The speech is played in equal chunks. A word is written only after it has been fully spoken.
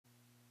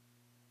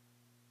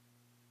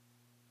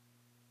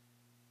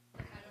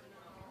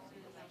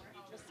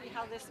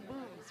how this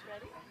booms.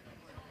 Ready?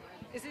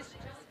 Is this just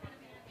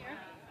here?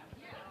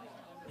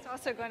 It's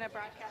also going to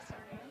broadcast on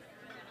you.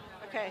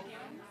 Okay.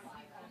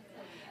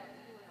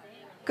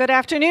 Good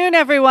afternoon,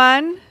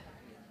 everyone.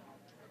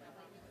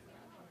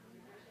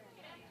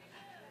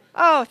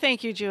 Oh,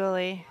 thank you,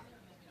 Julie.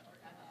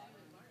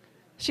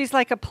 She's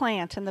like a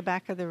plant in the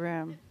back of the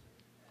room.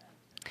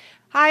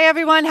 Hi,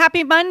 everyone.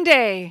 Happy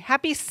Monday.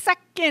 Happy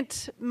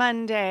second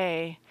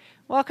Monday.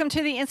 Welcome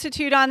to the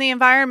Institute on the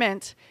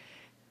Environment.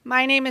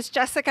 My name is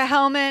Jessica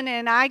Hellman,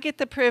 and I get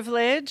the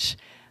privilege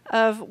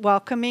of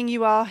welcoming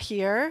you all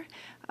here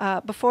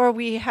before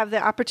we have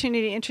the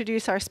opportunity to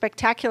introduce our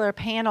spectacular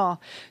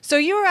panel. So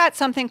you are at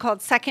something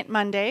called Second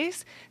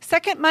Mondays.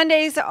 Second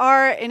Mondays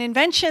are an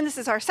invention. This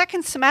is our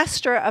second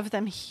semester of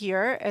them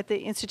here at the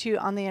Institute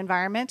on the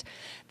Environment.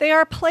 They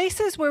are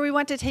places where we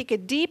want to take a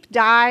deep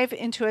dive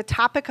into a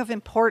topic of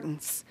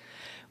importance.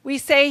 We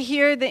say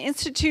here the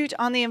Institute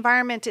on the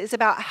Environment is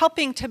about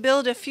helping to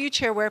build a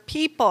future where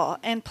people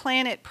and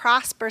planet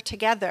prosper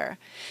together.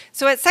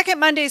 So at Second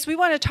Mondays, we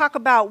want to talk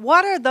about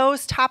what are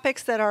those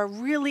topics that are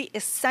really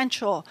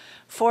essential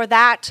for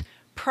that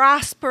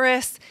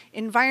prosperous,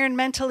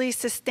 environmentally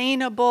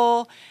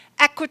sustainable,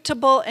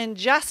 equitable, and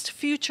just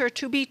future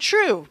to be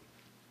true.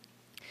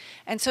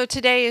 And so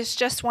today is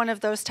just one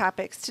of those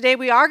topics. Today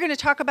we are going to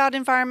talk about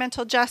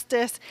environmental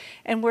justice,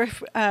 and we're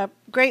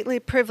greatly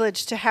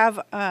privileged to have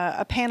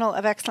a panel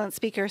of excellent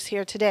speakers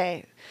here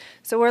today.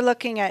 So we're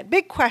looking at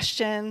big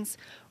questions,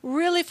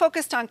 really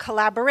focused on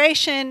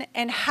collaboration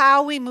and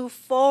how we move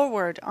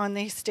forward on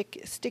these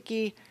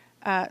sticky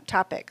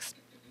topics.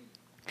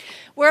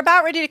 We're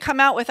about ready to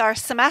come out with our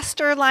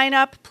semester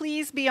lineup.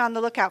 Please be on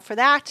the lookout for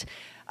that.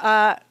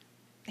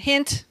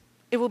 Hint,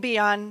 it will be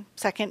on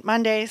Second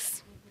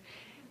Mondays.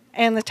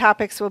 And the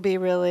topics will be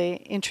really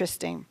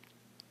interesting.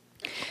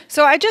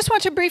 So I just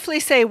want to briefly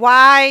say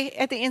why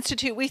at the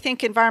Institute we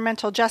think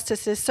environmental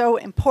justice is so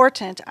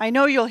important. I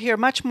know you'll hear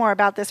much more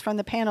about this from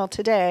the panel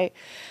today.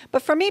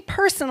 But for me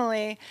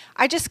personally,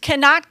 I just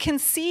cannot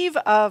conceive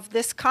of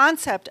this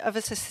concept of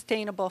a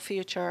sustainable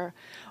future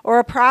or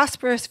a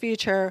prosperous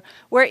future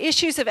where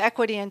issues of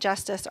equity and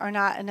justice are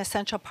not an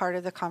essential part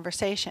of the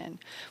conversation.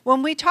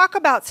 When we talk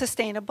about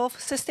sustainable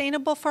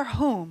for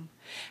whom?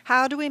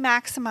 How do we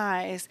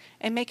maximize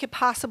and make it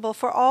possible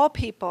for all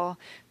people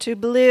to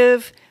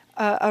live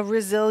a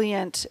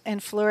resilient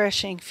and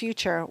flourishing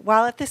future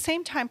while at the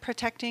same time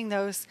protecting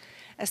those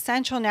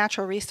essential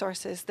natural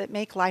resources that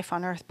make life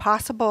on Earth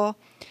possible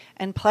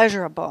and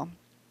pleasurable?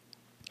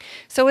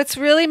 So it's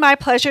really my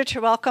pleasure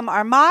to welcome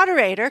our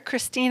moderator,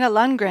 Christina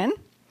Lundgren.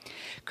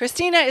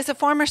 Christina is a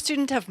former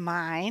student of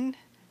mine.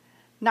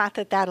 Not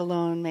that that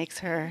alone makes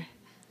her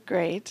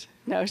great.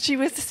 No, she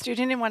was a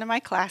student in one of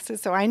my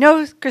classes, so I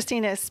know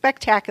Christina is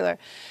spectacular.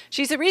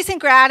 She's a recent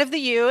grad of the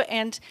U,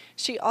 and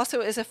she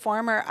also is a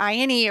former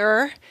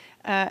INE-er,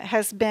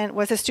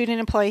 was a student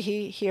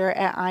employee here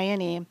at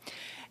INE.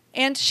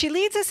 And she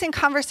leads us in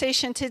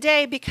conversation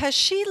today because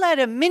she led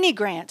a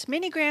mini-grant.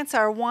 Mini-grants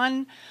are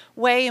one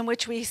way in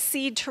which we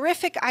seed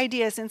terrific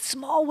ideas in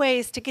small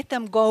ways to get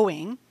them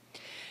going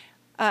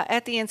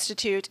at the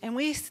Institute, and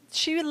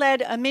she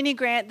led a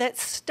mini-grant that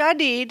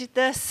studied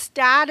the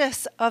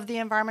status of the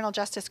environmental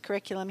justice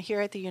curriculum here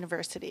at the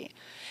university,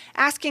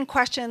 asking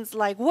questions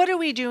like, what are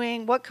we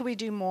doing, what could we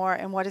do more,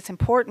 and what is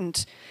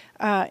important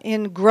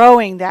in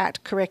growing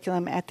that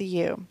curriculum at the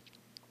U.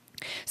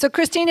 So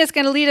Christina is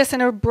going to lead us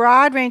in a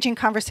broad-ranging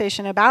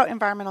conversation about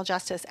environmental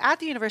justice at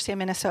the University of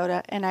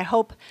Minnesota, and I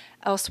hope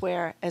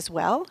elsewhere as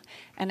well.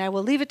 And I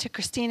will leave it to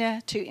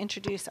Christina to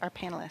introduce our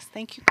panelists.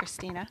 Thank you,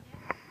 Christina.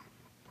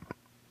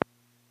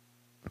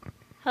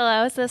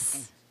 Hello, is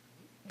this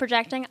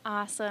projecting?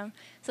 Awesome.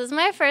 So this is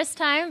my first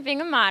time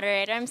being a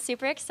moderator. I'm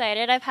super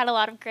excited. I've had a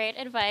lot of great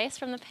advice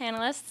from the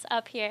panelists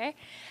up here.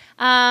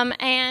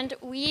 And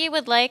we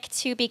would like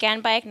to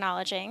begin by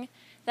acknowledging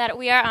that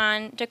we are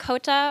on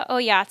Dakota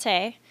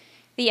Oyate,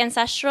 the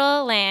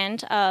ancestral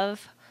land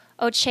of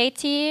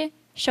Oceti,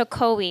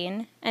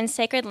 Shokoween, and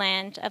sacred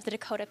land of the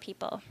Dakota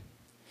people.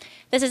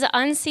 This is the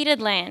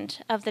unceded land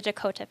of the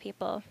Dakota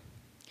people.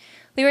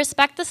 We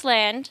respect this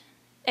land,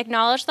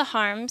 acknowledge the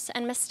harms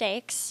and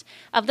mistakes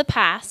of the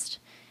past,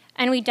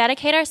 and we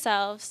dedicate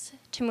ourselves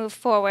to move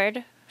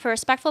forward for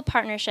respectful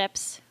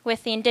partnerships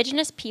with the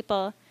Indigenous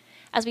people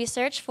as we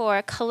search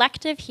for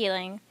collective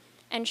healing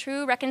and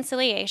true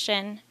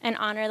reconciliation and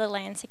honor the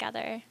land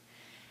together.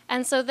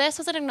 And so this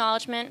was an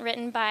acknowledgement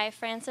written by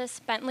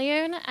Francis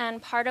Bentleyun,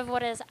 and part of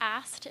what is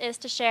asked is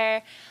to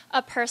share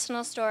a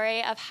personal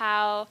story of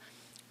how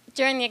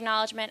during the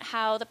acknowledgement,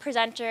 how the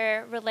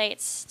presenter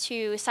relates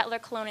to settler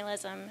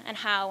colonialism and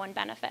how one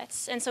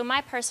benefits. And so my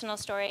personal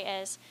story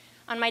is,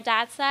 on my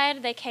dad's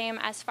side, they came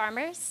as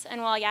farmers,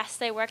 and while yes,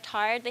 they worked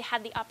hard, they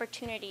had the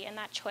opportunity and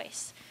that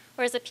choice.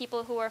 Whereas the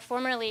people who were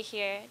formerly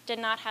here did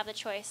not have the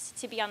choice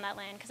to be on that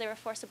land because they were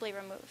forcibly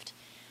removed.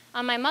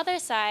 On my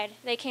mother's side,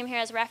 they came here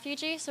as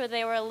refugees, so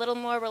they were a little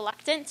more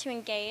reluctant to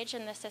engage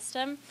in the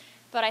system,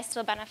 but I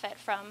still benefit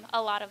from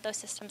a lot of those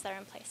systems that are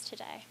in place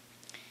today.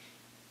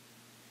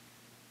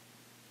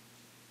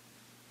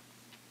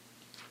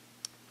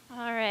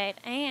 All right,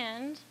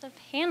 and the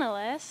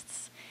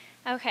panelists.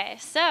 Okay,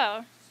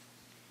 so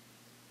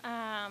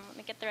let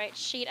me get the right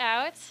sheet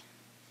out.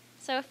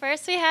 So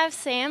first we have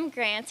Sam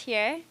Grant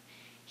here.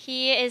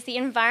 He is the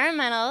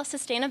Environmental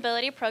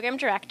Sustainability Program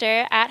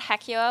Director at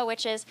HECUA,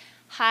 which is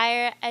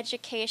Higher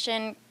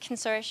Education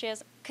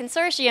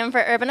Consortium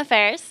for Urban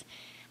Affairs.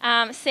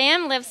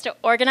 Sam lives to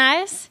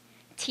organize,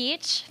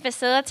 teach,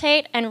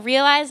 facilitate, and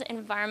realize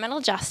environmental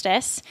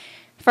justice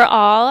for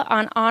all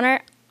on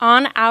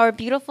our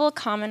beautiful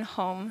common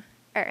home,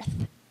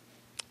 Earth.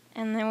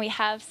 And then we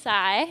have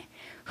Sai,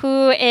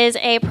 who is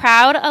a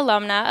proud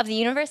alumna of the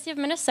University of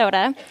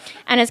Minnesota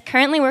and is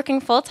currently working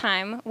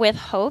full-time with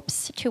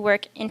hopes to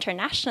work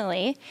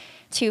internationally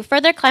to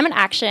further climate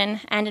action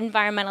and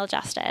environmental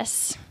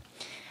justice.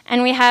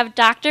 And we have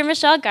Dr.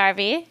 Michelle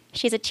Garvey.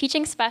 She's a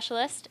teaching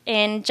specialist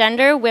in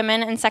gender,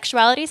 women, and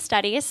sexuality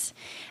studies,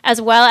 as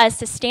well as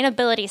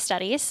sustainability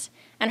studies.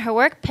 And her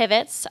work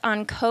pivots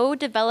on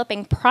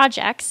co-developing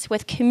projects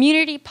with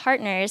community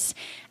partners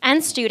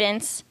and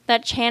students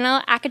that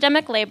channel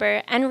academic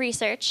labor and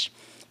research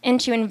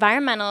into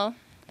environmental,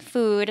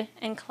 food,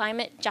 and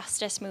climate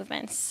justice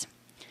movements.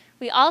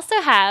 We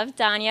also have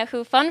Danya,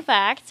 who, fun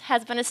fact,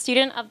 has been a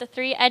student of the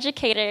 3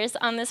 educators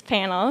on this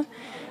panel.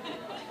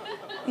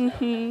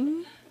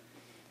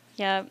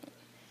 Yep.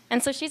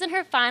 And so she's in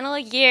her final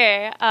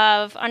year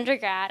of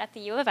undergrad at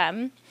the U of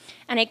M,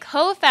 and a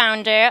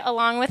co-founder,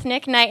 along with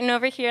Nick Knighton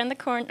over here in the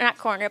corner, not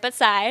corner, but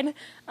side,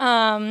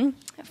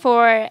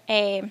 for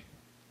a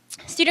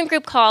student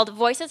group called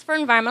Voices for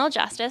Environmental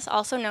Justice,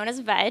 also known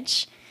as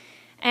VEG.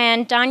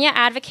 And Danya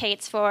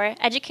advocates for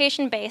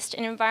education-based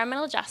and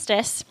environmental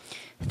justice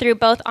through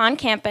both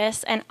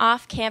on-campus and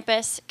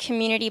off-campus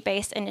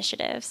community-based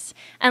initiatives.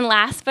 And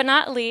last but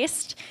not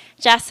least,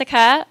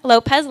 Jessica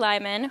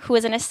Lopez-Lyman, who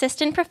is an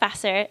assistant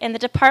professor in the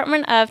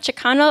Department of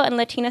Chicano and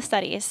Latina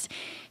Studies.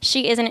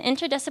 She is an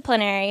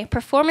interdisciplinary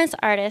performance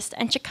artist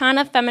and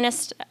Chicana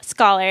feminist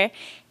scholar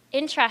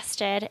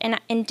interested in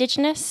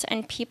Indigenous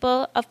and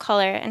people of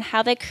color and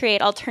how they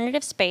create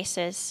alternative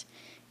spaces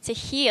to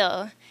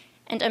heal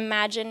and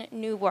imagine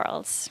new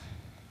worlds.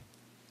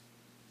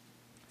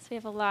 So we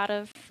have a lot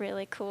of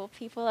really cool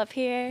people up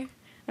here.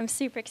 I'm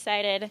super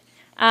excited.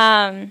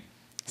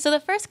 So the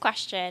first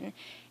question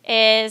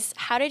is,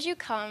 how did you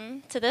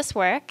come to this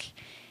work,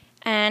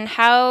 and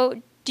how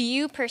do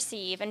you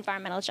perceive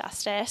environmental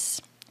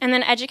justice? And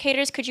then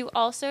educators, could you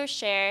also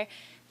share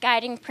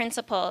guiding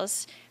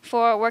principles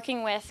for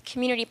working with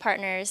community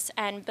partners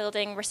and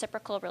building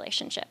reciprocal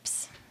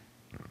relationships?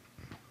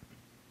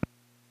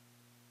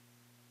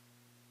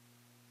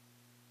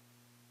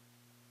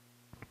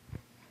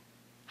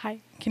 Hi,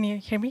 can you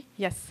hear me?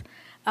 Yes.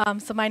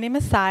 So my name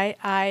is Sai.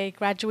 I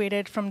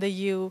graduated from the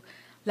U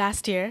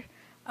last year.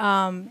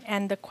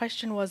 And the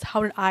question was,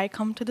 how did I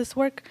come to this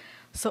work?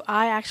 So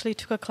I actually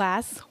took a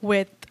class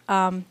with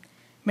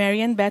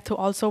Mary and Beth, who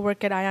also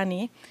work at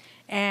IANE.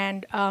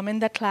 And in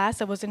that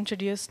class, I was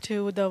introduced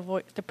to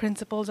the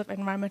principles of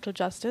environmental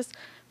justice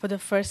for the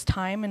first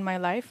time in my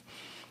life.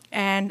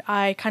 And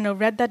I kind of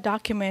read that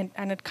document,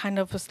 and it kind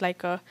of was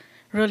like a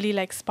really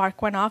like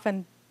spark went off,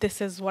 and this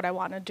is what I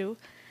want to do.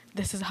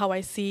 This is how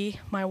I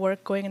see my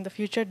work going in the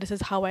future. This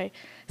is how I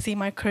see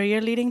my career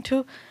leading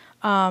to.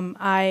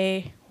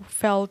 I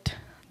felt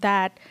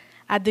that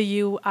at the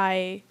U,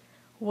 I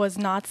was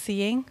not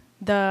seeing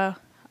the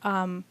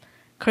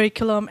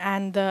curriculum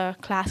and the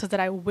classes that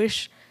I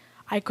wish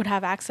I could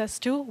have access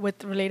to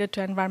related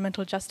to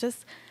environmental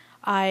justice.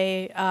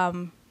 I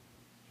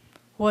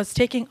was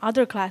taking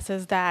other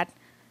classes that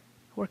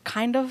were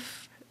kind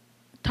of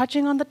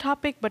touching on the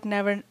topic, but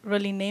never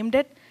really named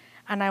it.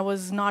 And I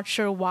was not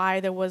sure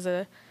why there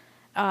wasn't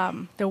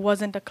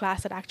a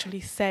class that actually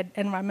said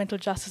environmental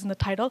justice in the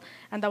title,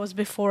 and that was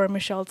before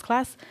Michelle's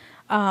class.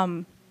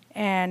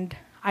 And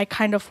I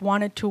kind of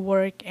wanted to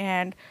work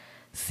and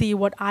see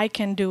what I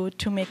can do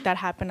to make that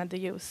happen at the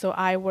U. So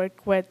I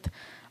work with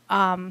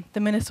the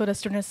Minnesota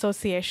Student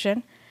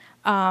Association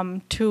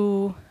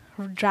to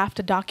draft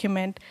a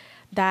document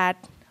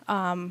that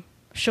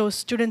shows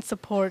student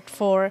support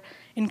for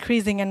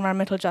increasing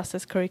environmental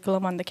justice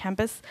curriculum on the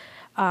campus.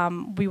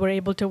 We were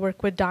able to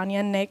work with Danya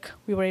and Nick.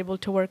 We were able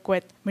to work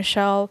with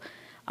Michelle.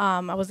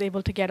 I was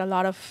able to get a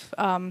lot of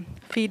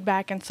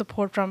feedback and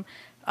support from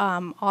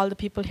all the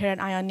people here at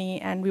IANE,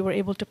 and we were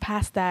able to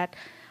pass that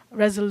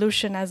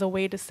resolution as a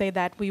way to say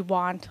that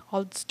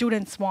all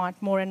students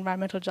want more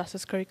environmental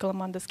justice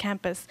curriculum on this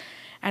campus,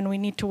 and we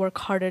need to work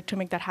harder to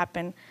make that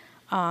happen.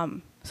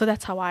 So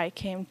that's how I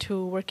came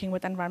to working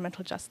with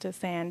environmental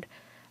justice and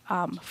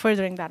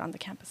furthering that on the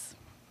campus.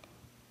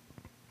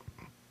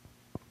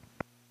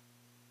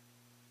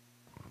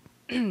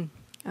 All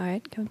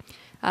right, cool.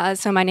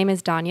 So my name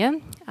is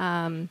Danya,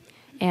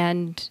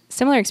 and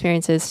similar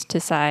experiences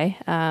to Sai.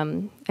 I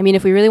mean,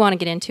 if we really want to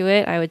get into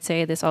it, I would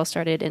say this all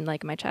started in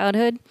like my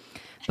childhood.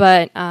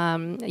 But,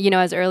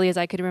 as early as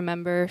I could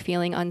remember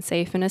feeling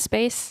unsafe in a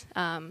space.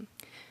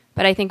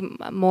 But I think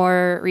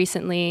more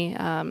recently,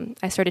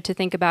 I started to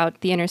think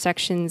about the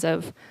intersections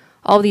of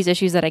all of these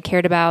issues that I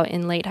cared about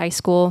in late high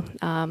school.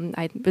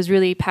 I was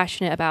really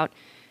passionate about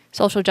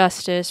social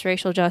justice,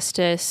 racial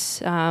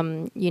justice,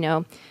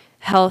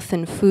 health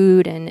and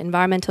food and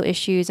environmental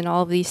issues and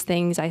all of these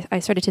things. I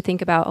started to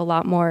think about a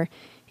lot more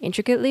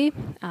intricately.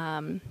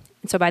 And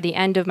so by the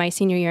end of my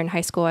senior year in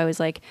high school, I was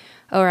like,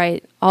 all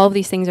right, all of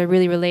these things are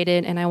really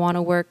related, and I want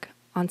to work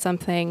on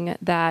something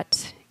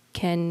that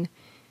can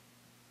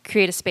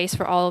create a space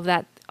for all of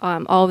that,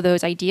 all of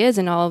those ideas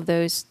and all of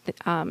those,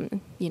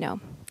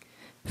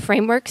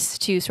 frameworks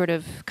to sort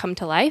of come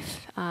to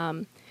life.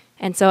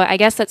 And so I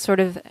guess that's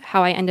sort of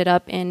how I ended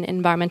up in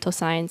environmental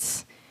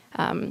science,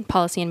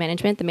 policy and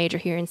management, the major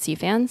here in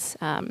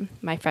CFANS,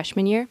 my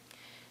freshman year.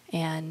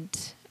 And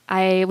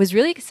I was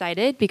really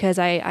excited because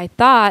I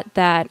thought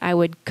that I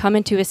would come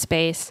into a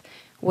space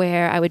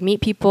where I would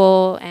meet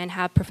people and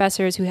have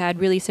professors who had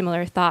really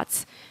similar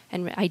thoughts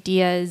and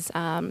ideas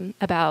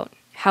about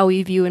how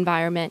we view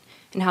environment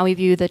and how we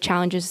view the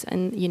challenges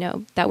and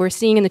that we're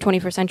seeing in the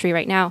 21st century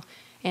right now.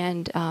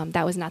 And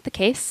that was not the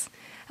case.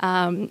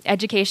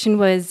 Education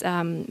was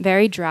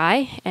very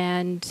dry.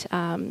 And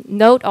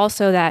note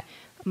also that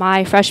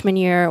my freshman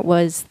year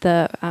was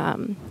the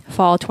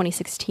fall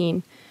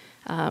 2016,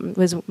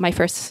 was my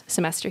first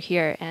semester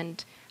here.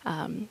 And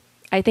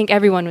I think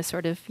everyone was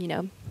sort of,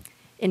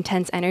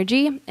 intense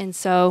energy. And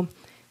so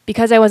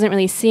because I wasn't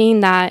really seeing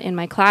that in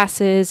my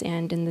classes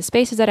and in the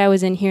spaces that I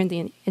was in here in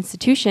the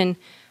institution,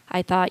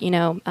 I thought,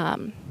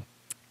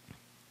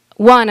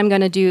 one, I'm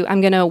going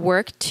to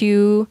work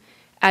to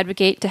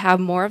advocate to have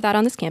more of that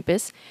on this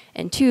campus.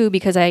 And two,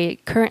 because I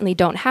currently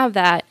don't have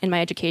that in my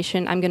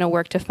education, I'm going to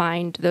work to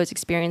find those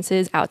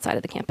experiences outside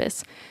of the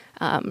campus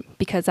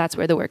because that's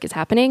where the work is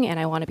happening. And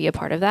I want to be a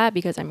part of that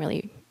because I'm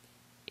really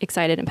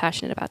excited and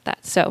passionate about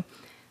that. So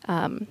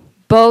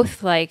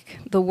both like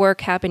the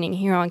work happening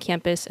here on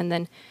campus and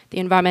then the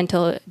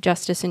environmental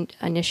justice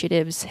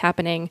initiatives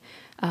happening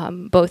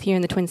both here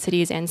in the Twin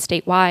Cities and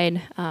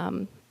statewide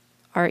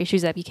are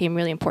issues that became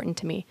really important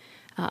to me.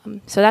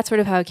 So that's sort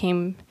of how I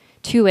came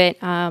to it.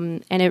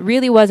 And it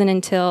really wasn't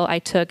until I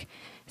took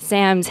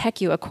Sam's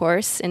HECUA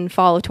course in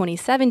fall of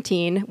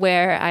 2017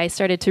 where I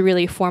started to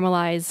really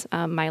formalize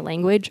my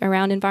language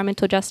around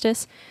environmental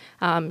justice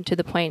to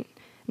the point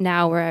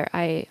now where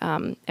I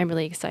am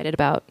really excited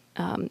about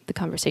the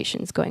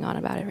conversations going on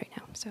about it right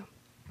now. So.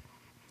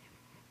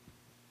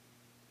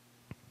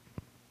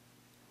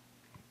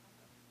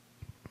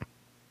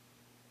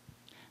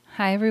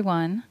 Hi,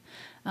 everyone.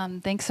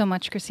 Thanks so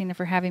much, Christina,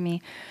 for having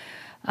me.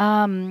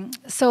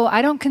 So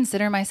I don't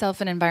consider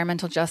myself an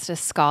environmental justice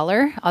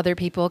scholar. Other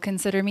people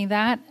consider me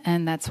that,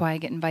 and that's why I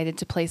get invited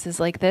to places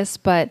like this.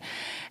 But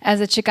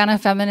as a Chicana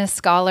feminist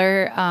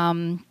scholar,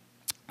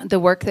 the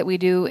work that we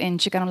do in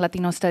Chicano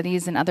Latino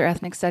studies and other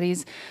ethnic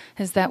studies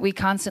is that we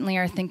constantly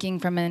are thinking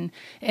from an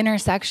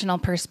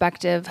intersectional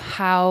perspective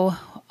how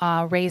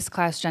race,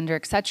 class, gender,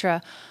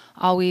 etc.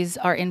 always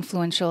are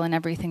influential in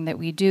everything that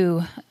we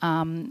do.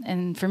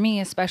 And for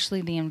me,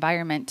 especially the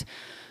environment.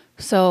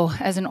 So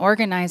as an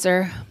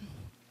organizer,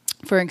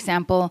 for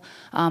example,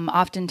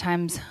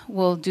 oftentimes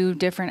we'll do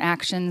different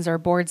actions or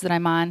boards that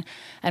I'm on,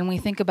 and we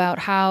think about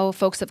how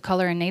folks of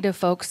color and Native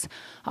folks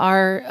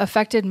are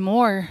affected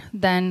more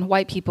than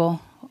white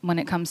people when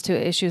it comes to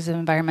issues of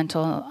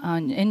environmental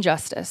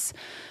injustice.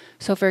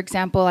 So for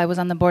example, I was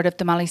on the board of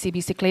Tamales y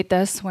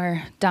Bicicletas,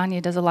 where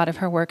Danya does a lot of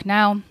her work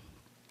now,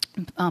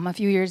 a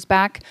few years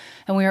back,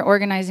 and we were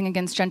organizing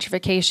against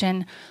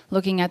gentrification,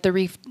 looking at the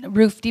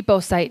Roof Depot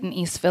site in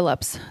East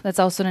Phillips. That's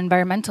also an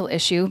environmental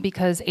issue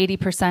because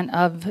 80%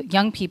 of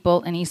young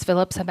people in East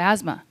Phillips have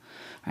asthma,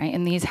 right?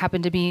 And these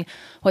happen to be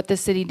what the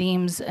city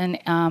deems an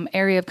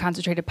area of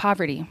concentrated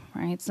poverty,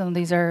 right? So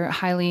these are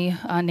highly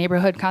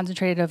neighborhood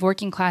concentrated of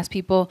working class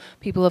people,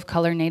 people of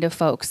color, Native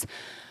folks.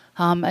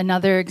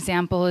 Another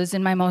example is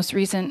in my most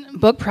recent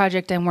book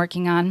project I'm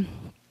working on.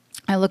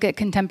 I look at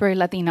contemporary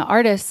Latina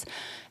artists,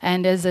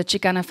 and as a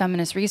Chicana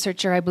feminist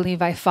researcher, I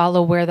believe I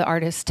follow where the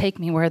artists take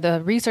me, where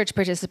the research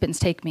participants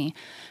take me.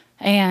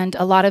 And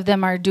a lot of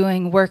them are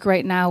doing work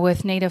right now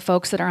with Native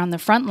folks that are on the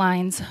front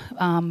lines,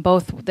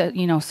 both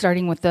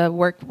starting with the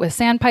work with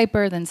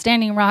Sandpiper, then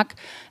Standing Rock,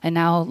 and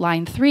now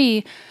Line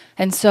 3.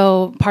 And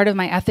so part of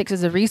my ethics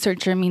as a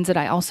researcher means that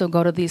I also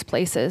go to these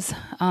places,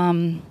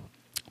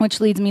 which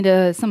leads me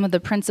to some of the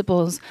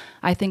principles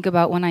I think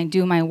about when I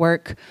do my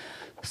work.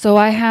 So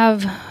I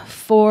have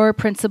 4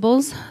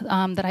 principles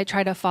that I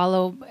try to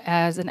follow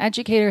as an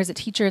educator, as a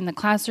teacher in the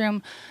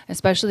classroom,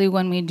 especially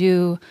when we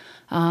do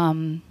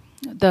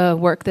the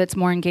work that's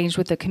more engaged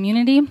with the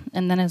community,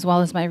 and then as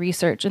well as my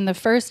research. And the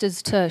first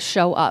is to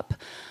show up.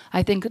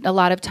 I think a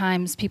lot of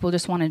times people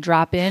just want to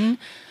drop in,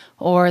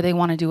 or they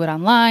want to do it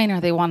online, or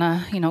they want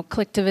to,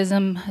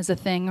 clicktivism is a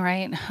thing,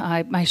 right?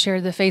 I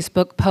shared the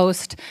Facebook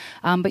post,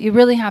 but you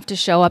really have to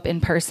show up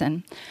in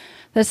person.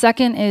 The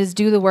second is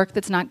do the work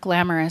that's not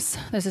glamorous.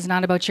 This is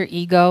not about your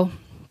ego.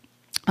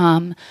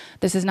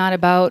 This is not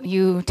about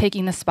you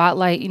taking the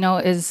spotlight.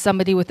 As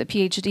somebody with a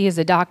PhD, as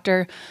a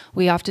doctor,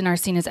 we often are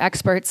seen as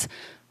experts.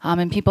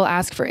 and people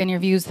ask for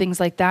interviews, things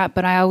like that,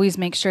 but I always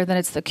make sure that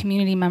it's the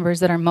community members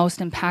that are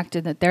most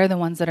impacted, that they're the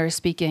ones that are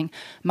speaking.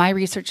 My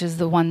research is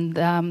the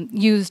one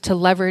used to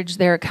leverage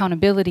their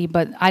accountability,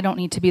 but I don't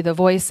need to be the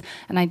voice,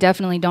 and I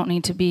definitely don't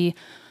need to be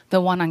the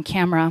one on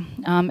camera.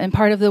 And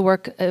part of the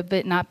work of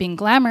it not being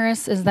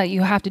glamorous is that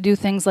you have to do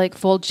things like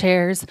fold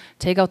chairs,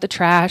 take out the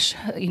trash,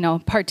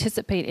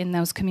 participate in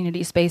those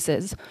community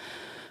spaces.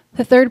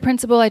 The third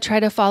principle I try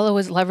to follow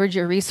is leverage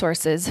your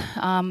resources.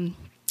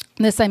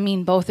 This I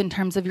mean both in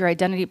terms of your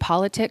identity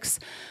politics.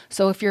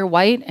 So if you're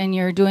white and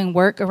you're doing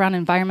work around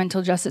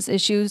environmental justice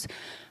issues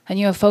and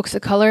you have folks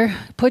of color,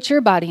 put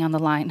your body on the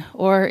line.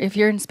 Or if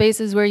you're in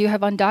spaces where you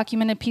have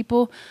undocumented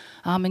people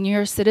and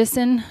you're a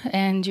citizen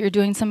and you're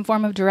doing some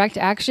form of direct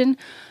action,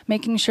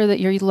 making sure that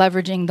you're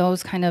leveraging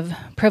those kind of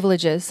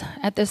privileges.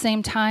 At the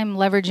same time,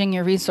 leveraging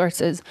your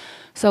resources.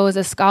 So as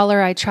a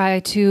scholar, I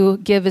try to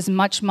give as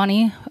much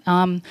money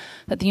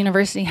that the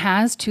university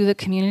has to the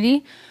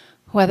community,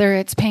 whether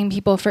it's paying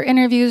people for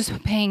interviews,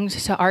 paying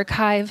to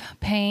archive,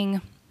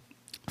 paying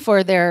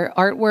for their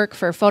artwork,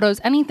 for photos,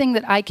 anything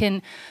that I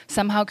can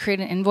somehow create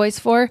an invoice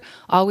for,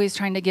 always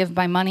trying to give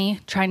my money,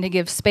 trying to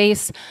give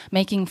space,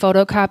 making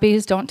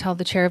photocopies. Don't tell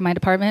the chair of my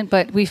department,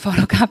 but we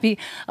photocopy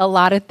a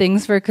lot of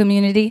things for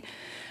community.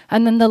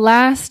 And then the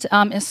last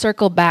is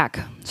circle back.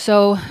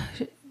 So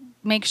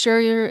make sure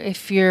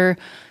if you're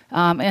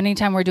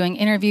anytime we're doing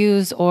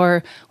interviews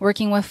or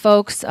working with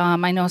folks,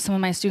 I know some of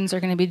my students are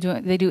going to be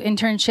they do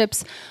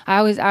internships. I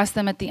always ask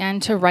them at the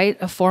end to write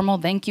a formal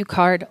thank you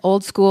card,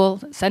 old school,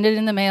 send it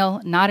in the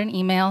mail, not an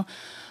email,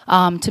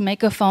 to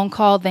make a phone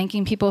call,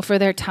 thanking people for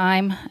their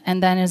time.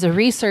 And then as a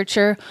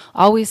researcher,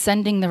 always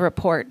sending the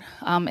report.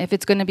 If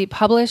it's going to be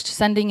published,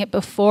 sending it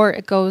before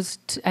it goes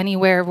to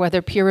anywhere,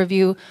 whether peer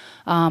review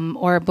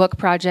or a book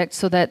project,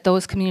 so that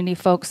those community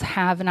folks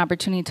have an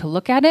opportunity to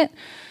look at it.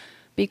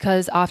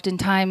 Because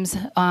oftentimes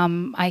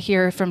I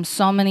hear from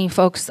so many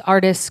folks,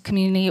 artists,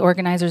 community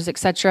organizers,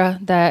 etc.,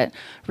 that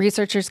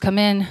researchers come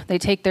in, they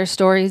take their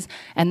stories,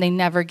 and they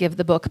never give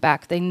the book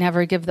back. They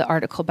never give the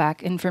article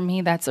back. And for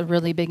me, that's a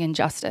really big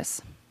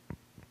injustice.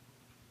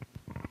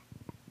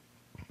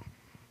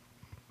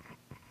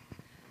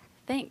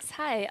 Thanks.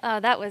 Hi.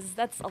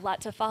 That's a lot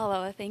to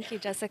follow. Thank you,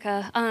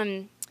 Jessica.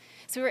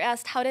 So we were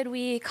asked, how did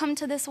we come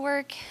to this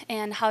work,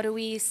 and how do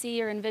we see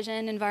or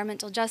envision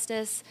environmental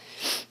justice,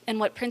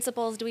 and what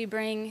principles do we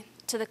bring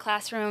to the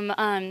classroom?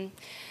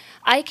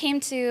 I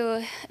came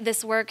to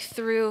this work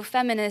through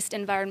feminist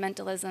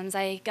environmentalisms.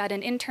 I got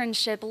an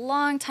internship a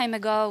long time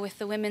ago with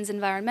the Women's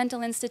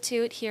Environmental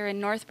Institute here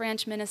in North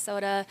Branch,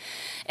 Minnesota,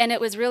 and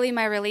it was really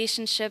my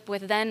relationship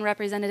with then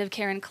Representative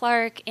Karen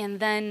Clark and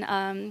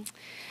then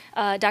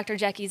Dr.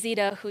 Jackie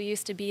Zita, who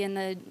used to be in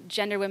the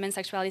Gender, Women,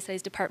 Sexuality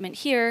Studies department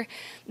here,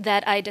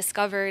 that I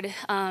discovered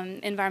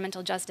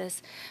environmental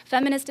justice.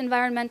 Feminist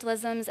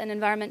environmentalisms and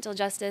environmental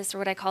justice, or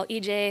what I call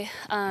EJ,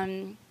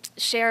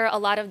 share a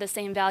lot of the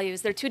same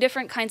values. They're two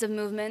different kinds of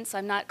movements, so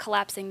I'm not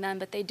collapsing them,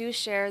 but they do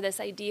share this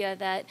idea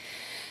that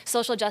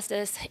social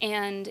justice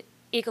and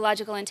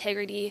ecological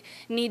integrity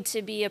need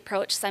to be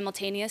approached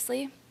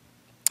simultaneously.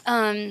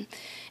 Of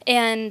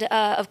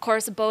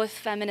course, both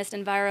feminist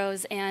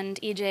enviros and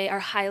EJ are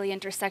highly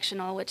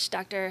intersectional, which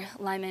Dr.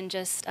 Lyman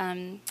just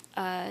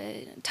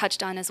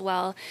touched on as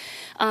well.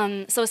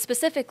 So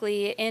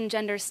specifically, in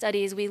gender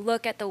studies, we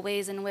look at the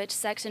ways in which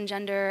sex and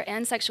gender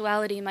and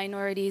sexuality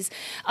minorities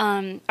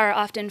are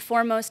often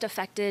foremost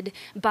affected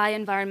by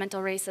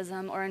environmental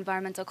racism or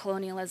environmental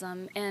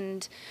colonialism.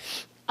 And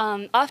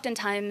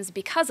oftentimes,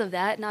 because of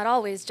that, not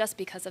always just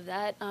because of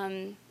that,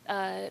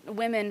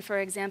 women, for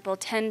example,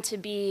 tend to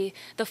be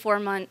the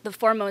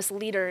foremost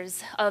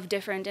leaders of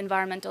different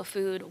environmental,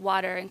 food,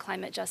 water, and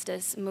climate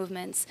justice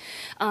movements.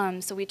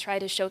 So we try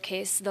to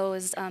showcase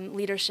those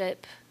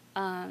leadership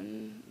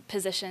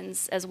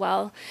positions as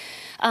well.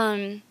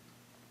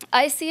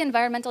 I see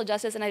environmental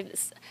justice, and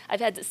I've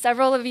had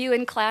several of you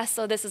in class,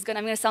 so I'm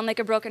going to sound like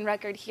a broken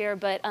record here,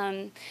 but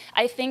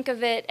I think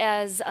of it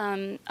as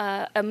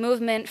a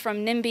movement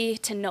from NIMBY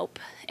to NOPE.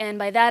 And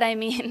by that I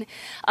mean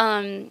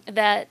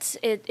that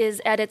it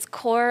is at its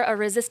core a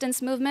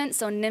resistance movement.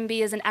 So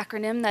NIMBY is an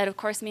acronym that of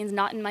course means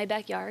not in my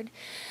backyard.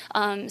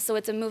 So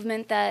it's a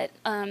movement that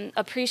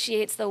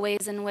appreciates the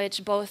ways in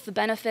which both the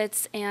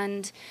benefits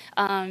and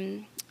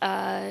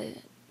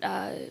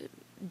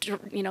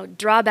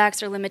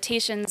drawbacks or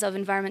limitations of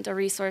environmental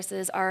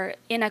resources are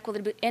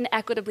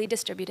inequitably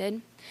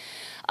distributed.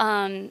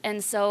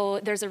 And so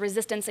there's a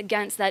resistance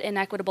against that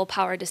inequitable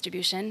power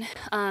distribution.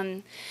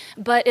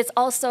 But it's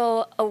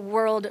also a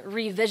world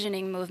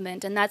revisioning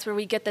movement, and that's where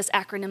we get this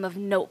acronym of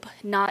NOPE,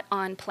 not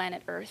on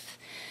planet Earth.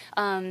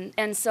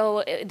 And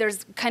so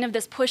there's kind of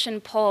this push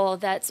and pull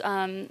that's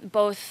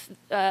both,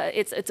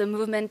 it's a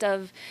movement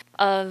of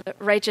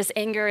righteous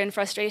anger and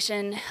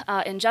frustration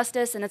and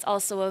justice, and it's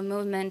also a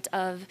movement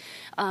of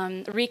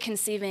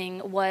reconceiving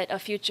what a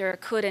future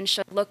could and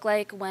should look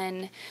like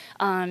when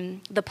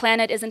the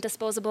planet isn't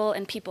disposable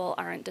and people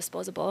aren't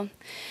disposable.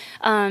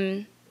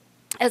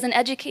 As an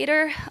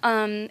educator,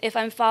 if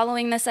I'm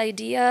following this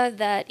idea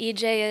that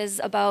EJ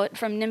is about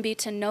from NIMBY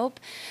to NOPE,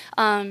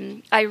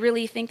 I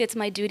really think it's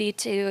my duty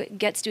to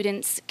get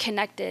students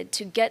connected,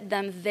 to get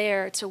them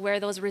there to where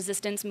those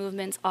resistance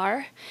movements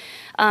are.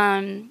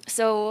 You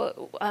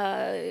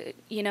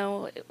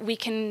know,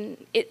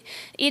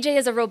 EJ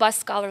is a robust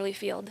scholarly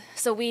field.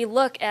 So we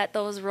look at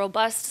those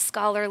robust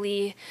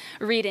scholarly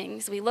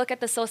readings. We look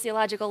at the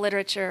sociological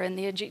literature and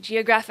the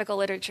geographical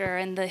literature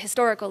and the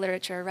historical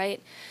literature,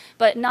 right?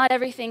 But not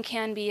everything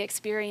can be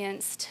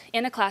experienced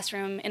in a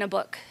classroom, in a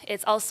book.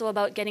 It's also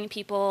about getting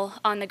people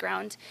on the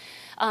ground.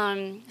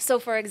 So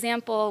for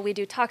example, we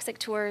do toxic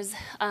tours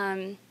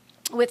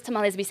with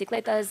Tamales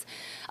Bicicletas.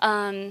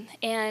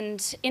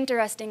 And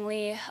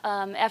interestingly,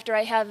 after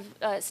I have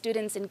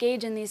students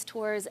engage in these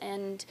tours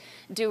and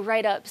do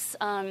write-ups,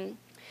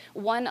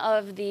 one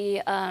of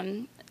the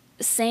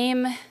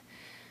same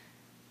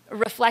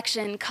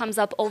reflection comes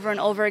up over and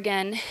over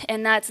again,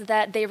 and that's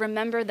that they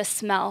remember the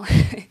smell.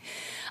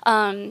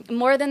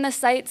 More than the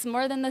sights,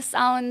 more than the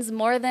sounds,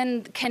 more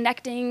than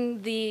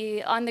connecting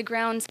the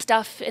on-the-ground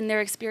stuff in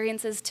their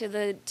experiences to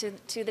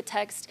the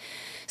text,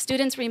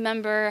 students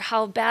remember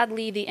how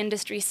badly the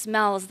industry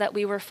smells that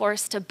we were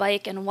forced to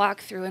bike and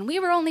walk through, and we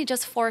were only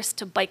just forced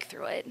to bike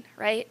through it,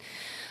 right?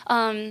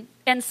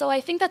 And so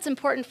I think that's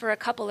important for a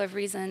couple of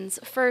reasons.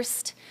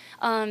 First,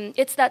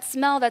 it's that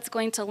smell that's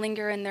going to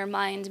linger in their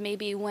mind,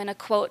 maybe when a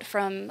quote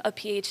from a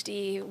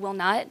PhD will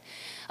not.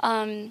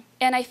 And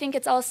I think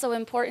it's also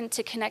important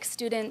to connect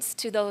students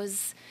to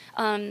those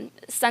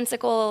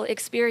sensical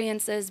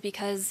experiences,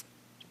 because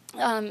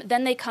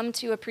then they come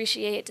to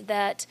appreciate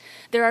that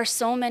there are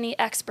so many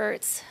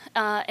experts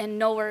and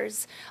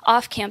knowers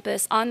off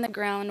campus, on the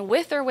ground,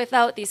 with or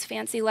without these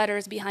fancy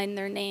letters behind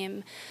their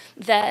name,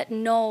 that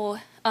know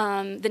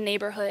the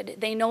neighborhood.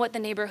 They know what the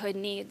neighborhood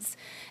needs.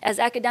 As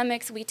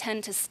academics, we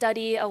tend to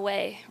study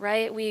away,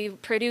 right? We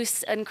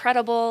produce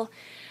incredible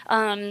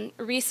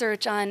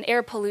research on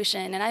air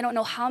pollution, and I don't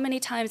know how many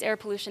times air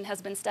pollution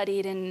has been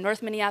studied in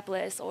North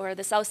Minneapolis or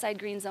the Southside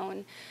Green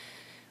Zone.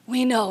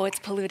 We know it's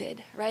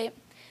polluted, right?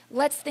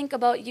 Let's think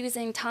about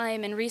using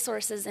time and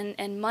resources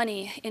and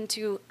money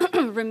into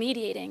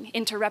remediating,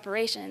 into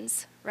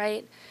reparations,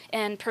 right?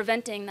 And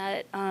preventing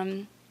that,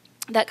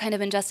 that kind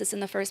of injustice in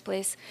the first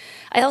place.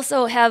 I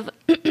also have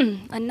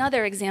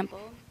another example.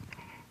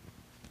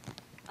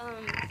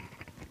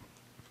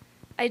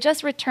 I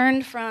just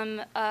returned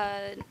from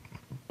a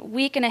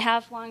week and a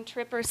half long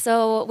trip or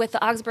so with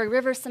the Augsburg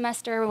River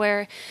semester,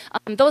 where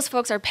those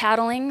folks are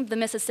paddling the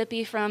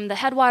Mississippi from the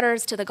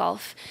headwaters to the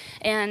Gulf.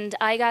 And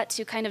I got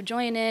to kind of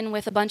join in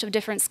with a bunch of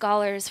different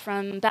scholars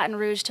from Baton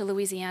Rouge to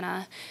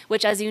Louisiana,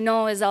 which, as you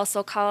know, is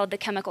also called the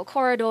Chemical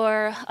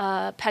Corridor,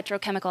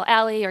 Petrochemical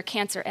Alley, or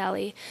Cancer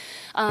Alley.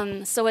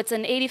 So it's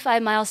an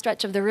 85-mile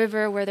stretch of the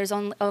river where there's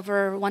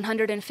over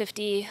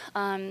 150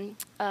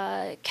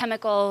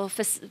 chemical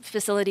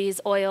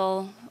facilities,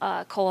 oil,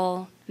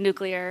 coal,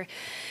 nuclear,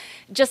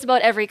 just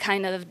about every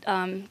kind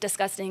of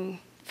disgusting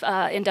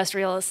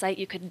industrial site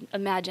you could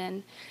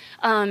imagine.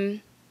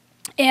 One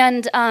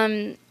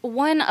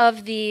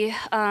of the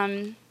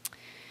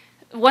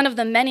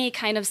many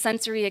kind of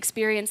sensory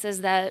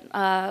experiences that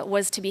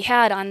was to be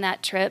had on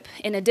that trip,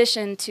 in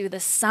addition to the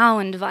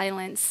sound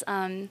violence,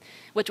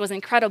 which was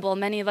incredible.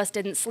 Many of us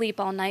didn't sleep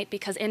all night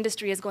because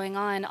industry is going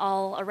on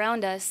all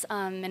around us,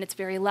 and it's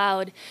very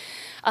loud.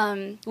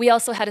 We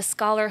also had a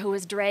scholar who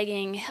was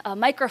dragging a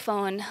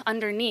microphone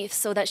underneath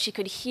so that she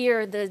could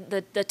hear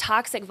the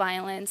toxic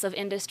violence of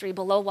industry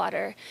below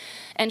water.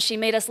 And she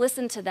made us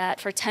listen to that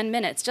for 10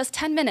 minutes, just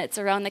 10 minutes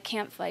around the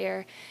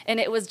campfire. And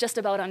it was just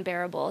about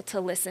unbearable to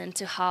listen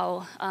to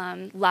how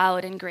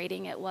loud and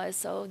grating it was.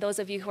 So those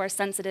of you who are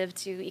sensitive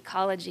to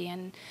ecology,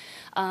 and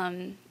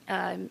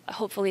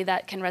hopefully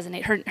that can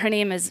resonate. Her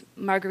name is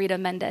Margarita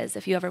Mendez,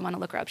 if you ever want to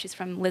look her up. She's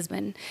from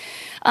Lisbon.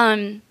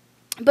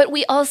 But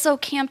we also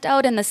camped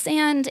out in the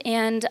sand,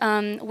 and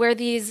where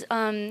these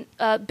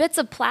bits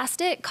of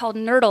plastic called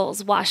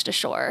nurdles washed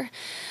ashore.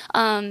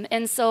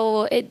 And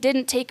so it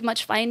didn't take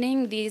much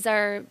finding. These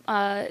are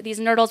these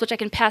nurdles, which I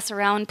can pass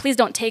around. Please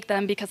don't take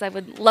them, because I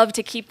would love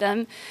to keep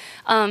them.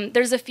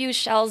 There's a few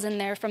shells in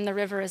there from the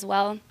river as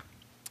well.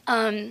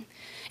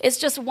 It's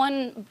just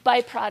one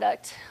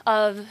byproduct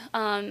of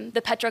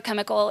the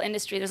petrochemical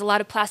industry. There's a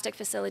lot of plastic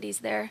facilities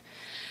there.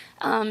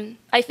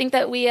 I think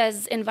that we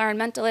as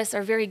environmentalists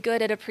are very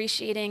good at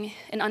appreciating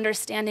and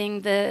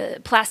understanding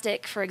the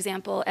plastic, for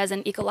example, as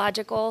an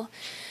ecological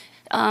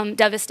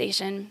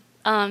devastation.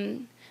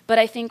 But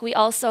I think we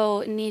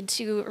also need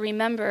to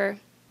remember,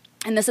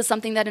 and this is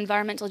something that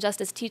environmental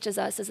justice teaches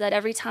us, is that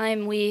every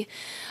time we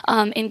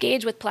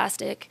engage with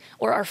plastic,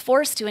 or are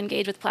forced to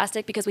engage with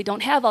plastic because we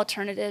don't have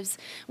alternatives,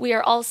 we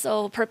are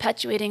also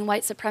perpetuating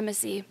white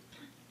supremacy.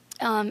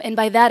 And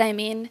by that I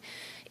mean,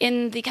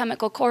 in the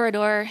chemical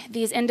corridor,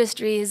 these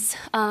industries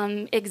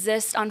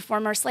exist on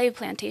former slave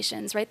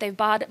plantations, right? They've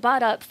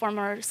bought up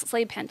former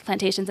slave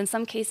plantations. In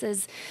some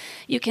cases,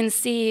 you can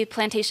see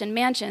plantation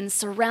mansions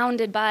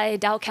surrounded by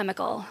Dow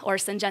Chemical or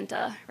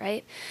Syngenta,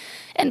 right?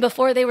 And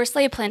before they were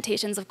slave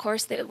plantations, of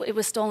course, it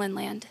was stolen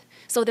land.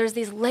 So there's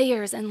these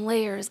layers and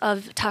layers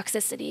of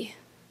toxicity,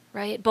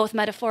 right? Both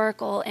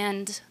metaphorical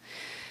and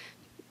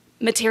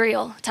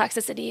material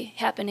toxicity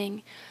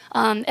happening.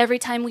 Every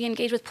time we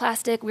engage with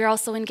plastic, we're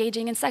also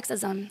engaging in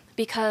sexism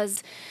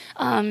because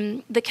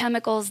the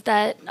chemicals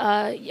that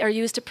are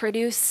used to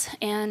produce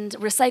and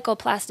recycle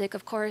plastic,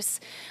 of course,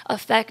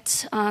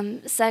 affect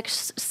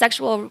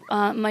sexual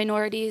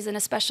minorities and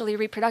especially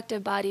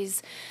reproductive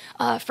bodies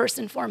first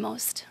and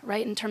foremost,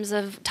 right, in terms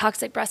of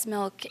toxic breast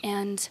milk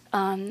and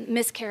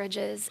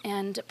miscarriages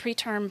and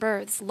preterm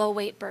births,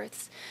 low-weight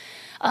births.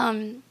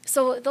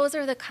 So those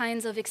are the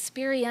kinds of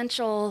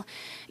experiential,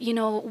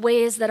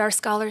 ways that our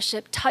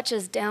scholarship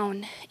touches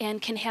down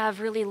and can have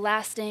really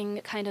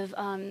lasting kind of,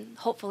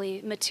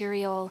 hopefully,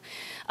 material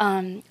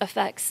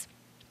effects.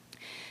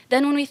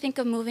 Then when we think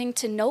of moving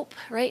to NOPE,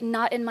 right,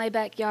 not in my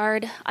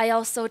backyard, I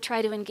also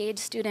try to engage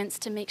students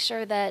to make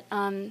sure that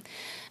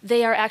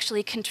they are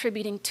actually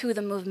contributing to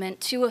the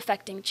movement, to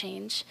affecting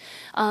change.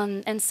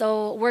 And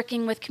so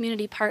working with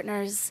community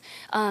partners,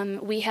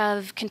 we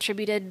have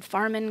contributed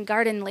farm and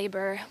garden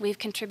labor. We've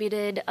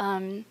contributed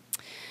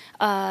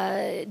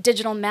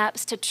digital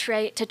maps to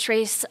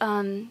trace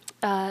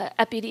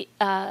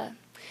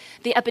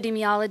the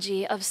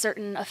epidemiology of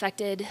certain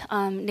affected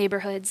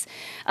neighborhoods.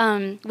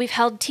 We've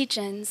held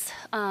teach-ins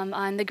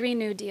on the Green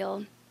New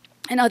Deal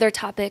and other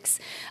topics,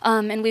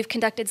 and we've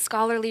conducted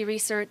scholarly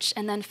research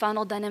and then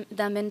funneled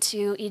them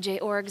into EJ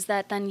orgs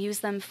that then use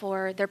them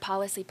for their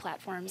policy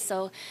platforms.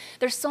 So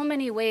there's so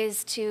many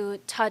ways to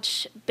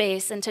touch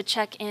base and to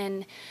check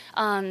in,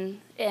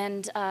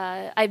 and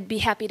I'd be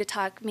happy to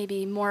talk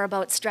maybe more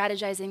about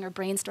strategizing or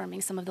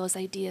brainstorming some of those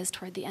ideas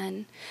toward the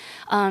end.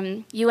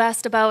 You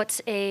asked about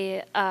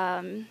a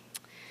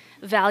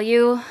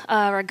value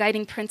or a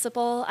guiding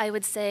principle. I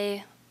would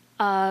say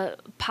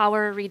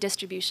power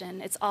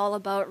redistribution. It's all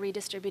about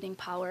redistributing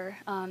power.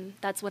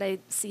 That's what I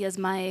see as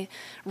my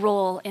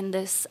role in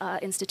this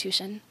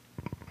institution.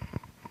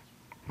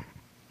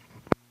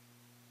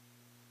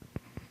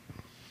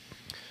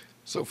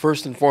 So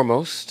first and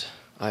foremost,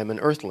 I'm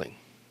an earthling.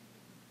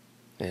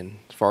 And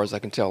as far as I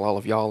can tell, all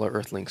of y'all are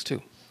earthlings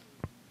too.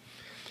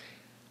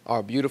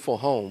 Our beautiful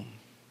home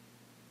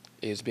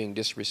is being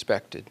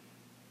disrespected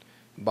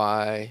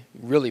by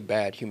really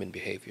bad human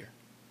behavior.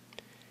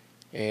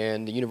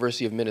 And the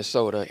University of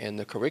Minnesota and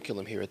the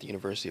curriculum here at the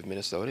University of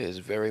Minnesota is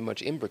very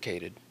much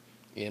imbricated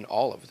in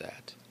all of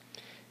that.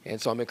 And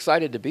so I'm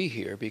excited to be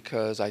here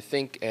because I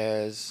think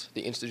as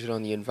the Institute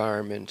on the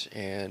Environment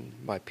and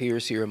my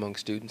peers here among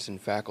students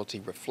and faculty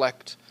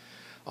reflect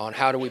on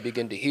how do we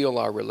begin to heal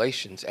our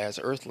relations as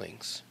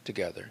earthlings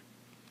together,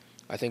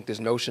 I think this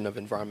notion of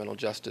environmental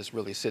justice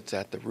really sits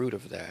at the root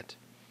of that.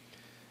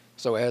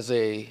 So as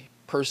a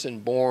person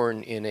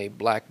born in a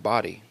black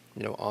body,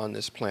 on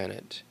this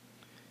planet,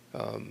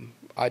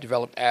 I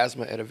developed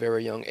asthma at a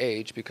very young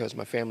age because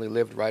my family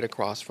lived right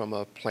across from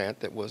a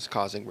plant that was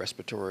causing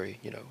respiratory,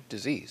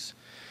 disease.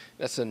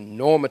 That's a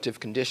normative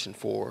condition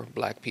for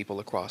black people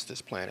across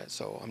this planet,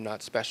 so I'm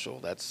not special.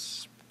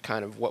 That's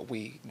kind of what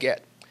we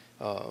get,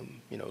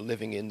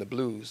 living in the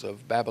blues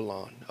of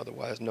Babylon,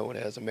 otherwise known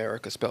as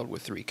America spelled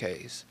with 3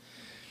 Ks.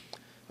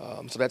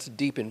 So that's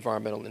deep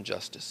environmental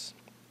injustice.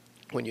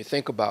 When you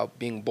think about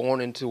being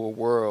born into a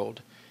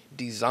world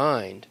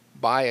designed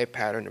by a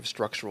pattern of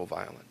structural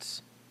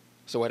violence.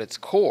 So at its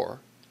core,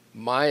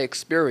 my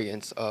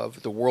experience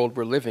of the world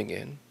we're living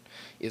in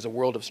is a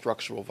world of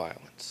structural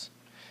violence.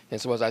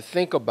 And so as I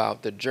think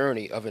about the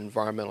journey of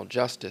environmental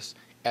justice,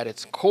 at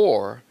its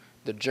core,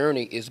 the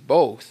journey is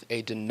both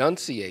a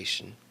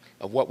denunciation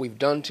of what we've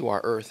done to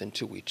our earth and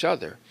to each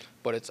other,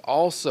 but it's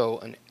also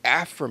an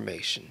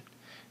affirmation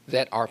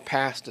that our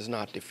past does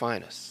not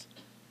define us,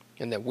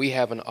 and that we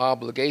have an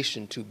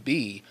obligation to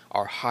be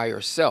our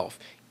higher self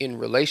in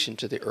relation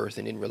to the earth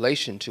and in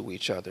relation to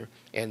each other.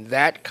 And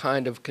that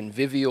kind of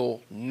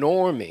convivial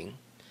norming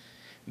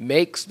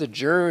makes the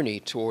journey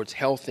towards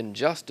health and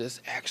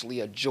justice actually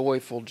a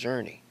joyful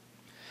journey.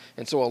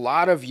 And so a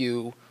lot of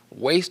you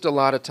waste a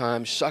lot of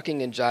time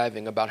shucking and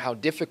jiving about how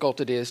difficult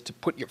it is to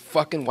put your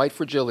fucking white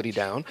fragility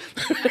down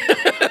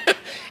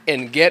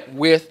and get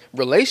with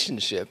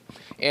relationship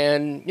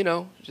and,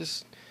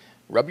 just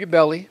rub your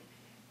belly,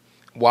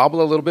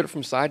 wobble a little bit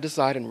from side to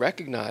side, and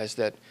recognize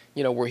that,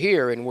 we're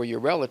here and we're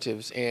your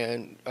relatives,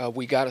 and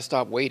we got to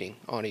stop waiting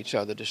on each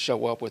other to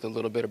show up with a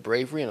little bit of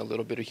bravery and a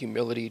little bit of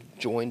humility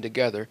joined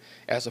together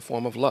as a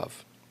form of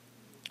love.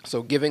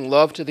 So giving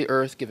love to the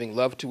earth, giving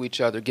love to each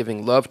other,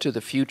 giving love to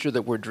the future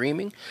that we're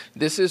dreaming,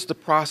 this is the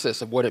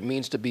process of what it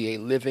means to be a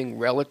living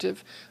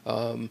relative,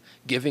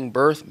 giving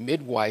birth,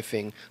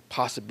 midwifing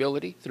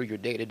possibility through your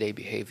day-to-day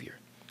behavior.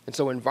 And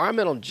so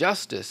environmental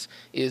justice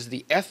is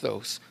the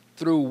ethos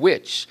through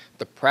which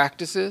the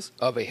practices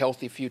of a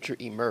healthy future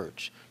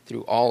emerge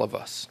through all of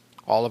us,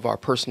 all of our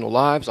personal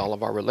lives, all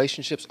of our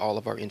relationships, all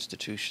of our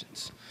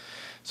institutions.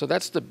 So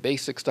that's the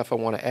basic stuff I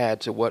want to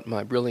add to what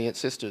my brilliant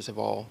sisters have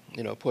all,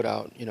 put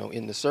out,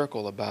 in the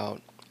circle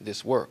about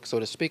this work. So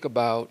to speak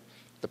about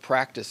the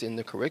practice in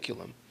the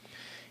curriculum,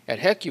 at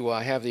HECUA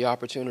I have the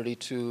opportunity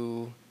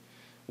to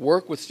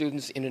work with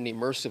students in an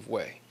immersive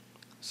way.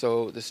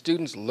 So the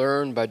students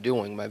learn by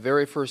doing. My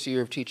very first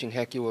year of teaching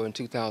HECUA in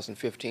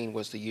 2015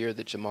 was the year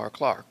that Jamar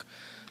Clark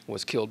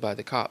was killed by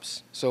the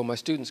cops. So my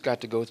students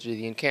got to go through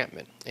the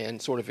encampment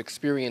and sort of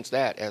experience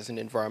that as an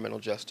environmental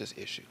justice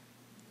issue.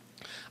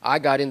 I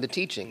got into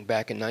teaching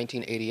back in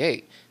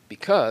 1988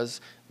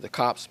 because the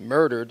cops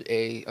murdered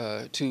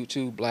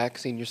two black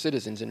senior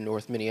citizens in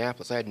North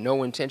Minneapolis. I had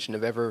no intention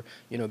of ever,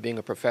 being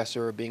a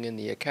professor or being in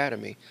the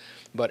academy.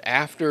 But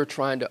after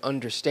trying to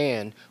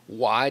understand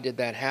why did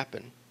that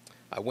happen,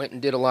 I went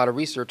and did a lot of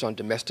research on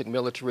domestic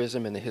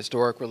militarism and the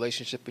historic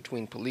relationship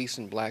between police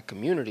and black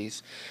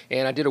communities.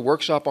 And I did a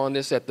workshop on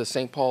this at the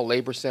St. Paul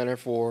Labor Center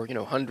for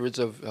hundreds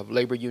of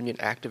labor union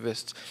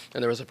activists.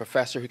 And there was a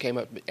professor who came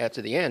up at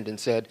the end and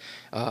said,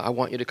 I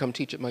want you to come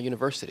teach at my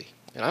university.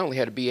 And I only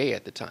had a BA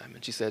at the time.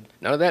 And she said,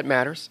 none of that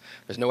matters.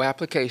 There's no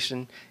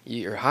application.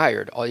 You're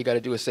hired. All you got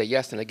to do is say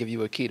yes, and I give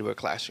you a key to a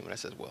classroom. And I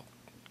said, well,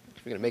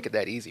 if you're going to make it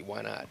that easy,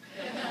 why not?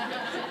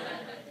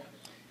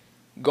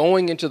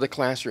 Going into the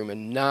classroom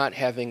and not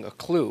having a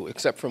clue,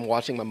 except from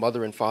watching my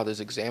mother and father's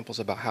examples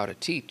about how to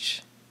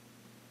teach,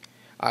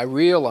 I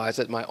realized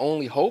that my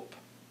only hope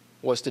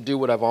was to do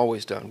what I've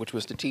always done, which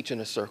was to teach in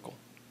a circle.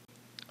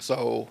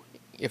 So,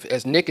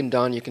 as Nick and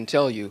Donya can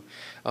tell you,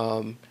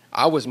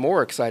 I was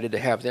more excited to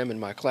have them in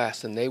my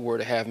class than they were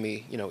to have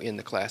me, in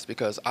the class,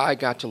 because I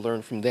got to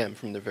learn from them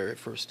from the very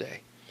first day.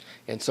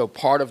 And so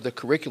part of the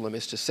curriculum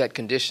is to set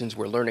conditions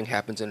where learning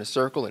happens in a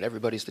circle and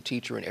everybody's the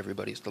teacher and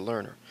everybody's the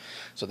learner.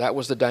 So that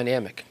was the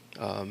dynamic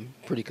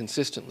pretty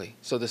consistently.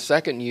 So the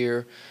second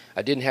year,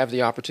 I didn't have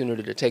the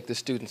opportunity to take the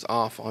students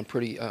off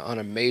on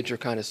a major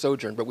kind of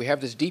sojourn, but we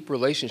have this deep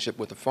relationship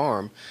with a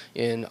farm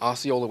in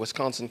Osceola,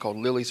 Wisconsin called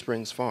Lily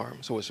Springs Farm.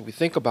 So as we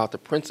think about the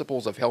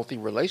principles of healthy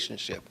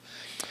relationship,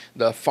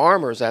 the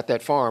farmers at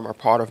that farm are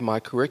part of my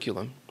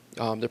curriculum.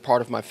 They're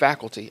part of my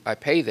faculty. I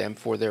pay them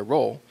for their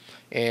role.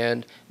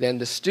 And then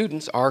the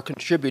students are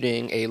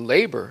contributing a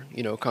labor,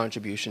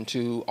 contribution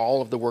to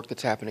all of the work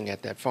that's happening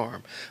at that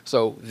farm.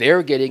 So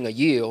they're getting a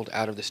yield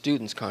out of the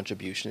students'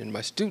 contribution, and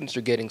my students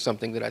are getting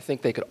something that I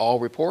think they could all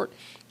report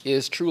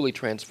is truly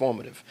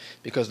transformative,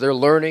 because they're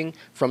learning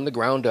from the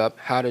ground up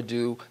how to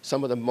do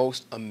some of the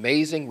most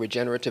amazing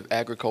regenerative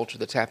agriculture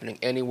that's happening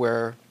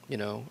anywhere,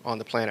 on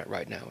the planet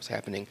right now. It's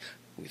happening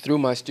through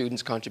my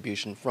students'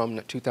 contribution from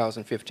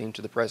 2015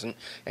 to the present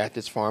at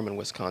this farm in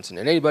Wisconsin.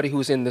 And anybody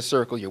who's in this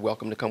circle, you're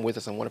welcome to come with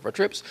us on one of our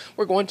trips.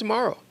 We're going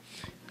tomorrow,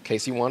 in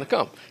case you want to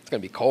come. It's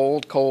going to be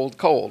cold, cold,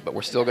 cold, but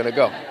we're still going to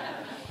go.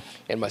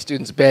 And my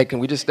students beg, can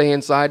we just stay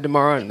inside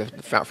tomorrow? And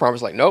the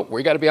farmer's like, nope,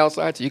 we got to be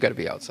outside, so you got to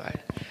be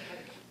outside.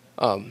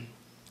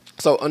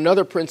 So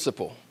another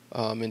principle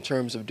in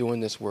terms of doing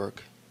this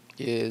work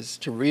is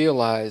to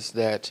realize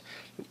that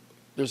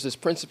there's this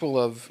principle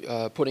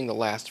of putting the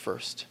last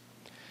first.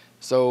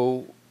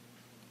 So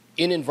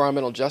in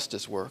environmental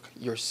justice work,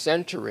 you're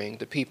centering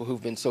the people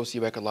who've been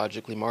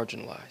socioecologically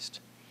marginalized.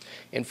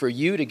 And for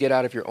you to get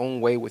out of your own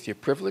way with your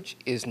privilege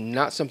is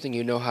not something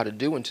you know how to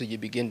do until you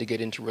begin to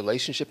get into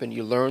relationship and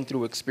you learn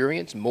through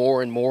experience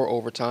more and more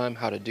over time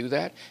how to do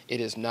that. It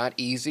is not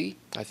easy.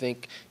 I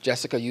think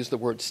Jessica used the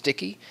word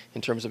sticky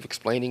in terms of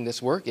explaining this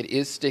work. It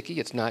is sticky.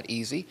 It's not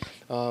easy.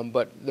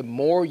 But the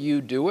more you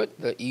do it,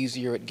 the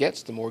easier it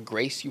gets, the more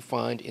grace you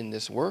find in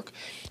this work.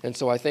 And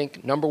so I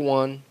think, number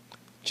one,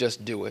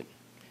 just do it.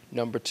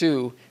 Number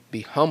two,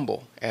 be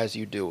humble as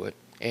you do it.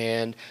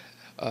 And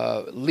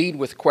lead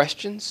with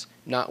questions,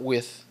 not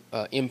with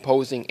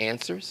imposing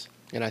answers.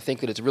 And I think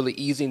that it's really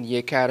easy in the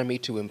academy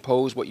to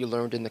impose what you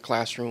learned in the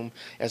classroom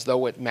as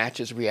though it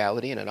matches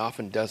reality, and it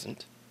often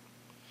doesn't.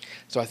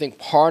 So I think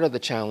part of the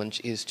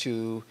challenge is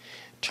to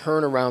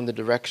turn around the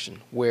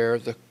direction where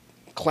the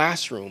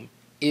classroom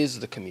is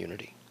the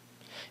community.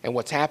 And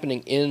what's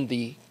happening in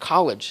the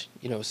college,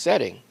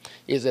 setting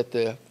is that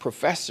the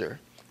professor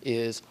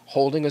is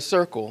holding a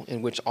circle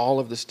in which all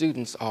of the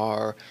students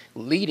are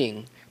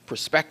leading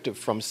perspective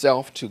from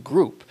self to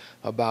group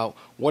about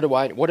what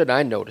did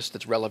I notice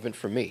that's relevant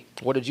for me?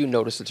 What did you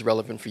notice that's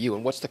relevant for you?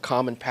 And what's the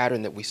common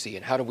pattern that we see?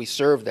 And how do we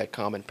serve that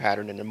common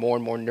pattern in a more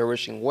and more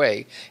nourishing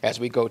way as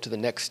we go to the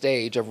next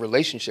stage of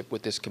relationship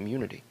with this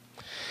community?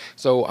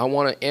 So I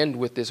want to end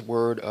with this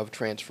word of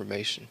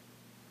transformation.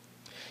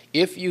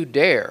 If you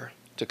dare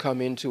to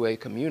come into a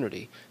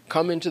community,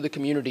 come into the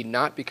community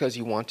not because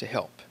you want to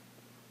help.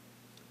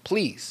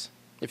 Please,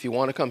 if you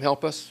want to come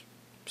help us,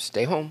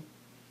 stay home.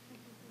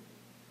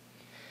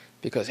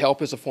 Because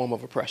help is a form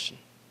of oppression.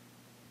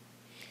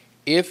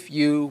 If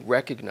you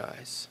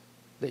recognize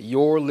that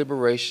your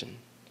liberation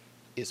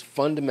is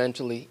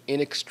fundamentally,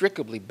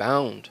 inextricably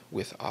bound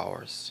with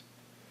ours,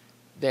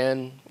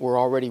 then we're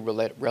already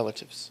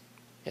relatives.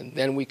 And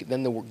then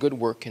the good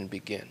work can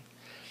begin.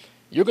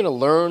 You're going to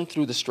learn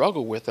through the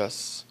struggle with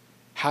us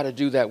how to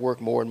do that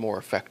work more and more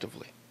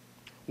effectively.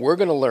 We're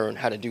going to learn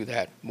how to do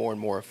that more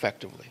and more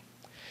effectively.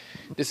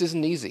 This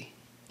isn't easy,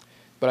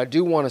 but I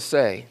do want to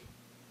say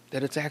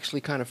that it's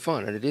actually kind of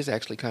fun, and it is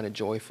actually kind of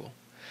joyful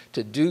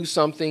to do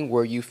something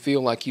where you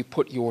feel like you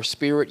put your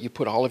spirit, you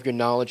put all of your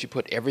knowledge, you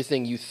put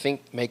everything you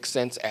think makes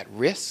sense at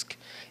risk,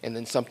 and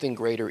then something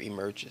greater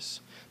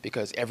emerges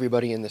because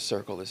everybody in the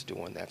circle is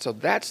doing that. So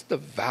that's the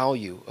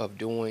value of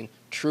doing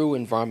true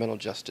environmental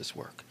justice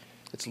work.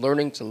 It's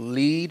learning to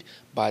lead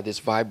by this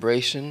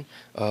vibration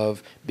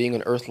of being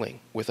an earthling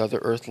with other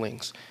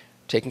earthlings,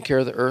 taking care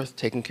of the earth,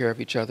 taking care of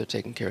each other,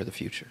 taking care of the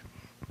future.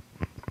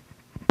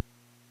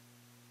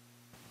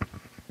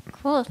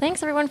 Cool.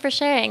 Thanks, everyone, for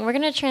sharing. We're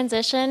going to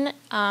transition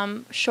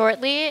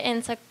shortly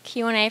into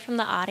Q&A from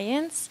the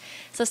audience.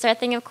 So start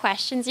thinking of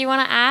questions you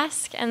want to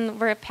ask, and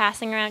we're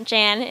passing around,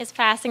 Jan is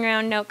passing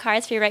around note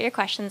cards for you to write your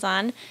questions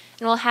on, and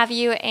we'll have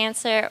you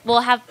answer,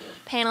 we'll have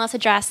panelists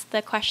address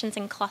the questions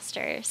in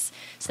clusters,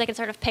 so they can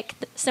sort of pick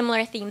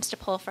similar themes to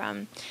pull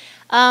from.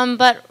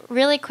 But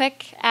really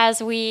quick,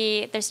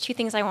 there's two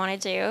things I want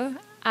to do.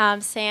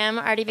 Sam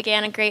already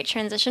began a great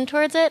transition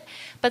towards it,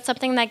 but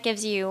something that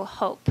gives you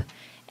hope.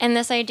 And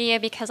this idea,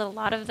 because a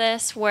lot of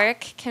this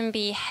work can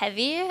be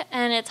heavy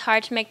and it's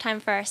hard to make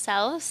time for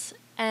ourselves.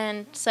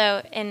 And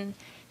so in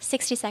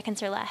 60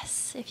 seconds or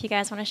less, if you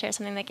guys want to share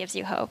something that gives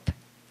you hope.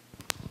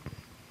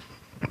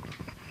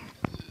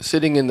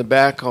 Sitting in the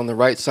back on the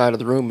right side of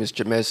the room is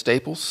Jamez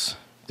Staples,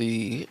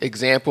 the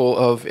example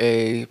of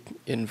a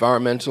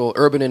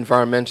urban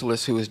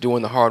environmentalist who is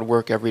doing the hard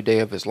work every day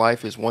of his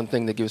life is one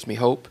thing that gives me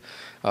hope.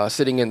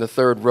 Sitting in the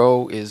third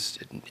row is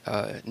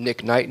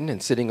Nick Knighton,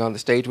 and sitting on the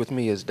stage with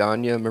me is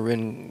Danya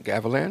Marin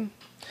Gavilan.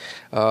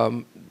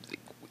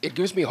 It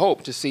gives me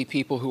hope to see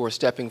people who are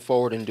stepping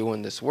forward and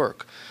doing this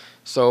work.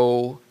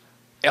 So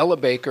Ella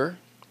Baker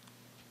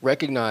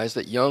recognized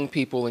that young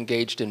people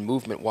engaged in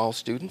movement while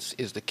students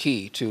is the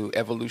key to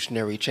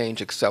evolutionary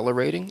change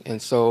accelerating. And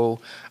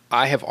so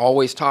I have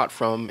always taught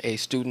from a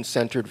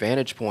student-centered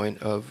vantage point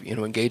of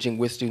engaging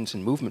with students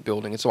in movement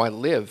building. And so I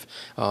live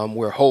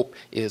where hope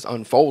is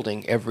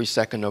unfolding every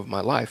second of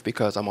my life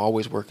because I'm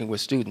always working with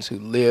students who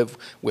live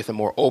with a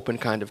more open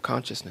kind of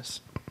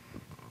consciousness.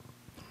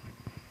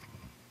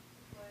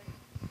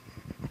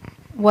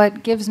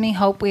 What gives me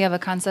hope, we have a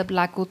concept,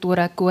 La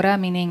Cultura Cura,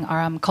 meaning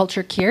our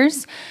culture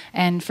cures.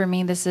 And for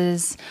me, this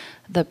is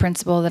the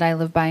principle that I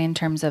live by in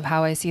terms of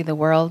how I see the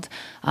world.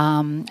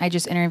 I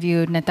just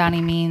interviewed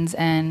Natani Means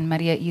and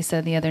Maria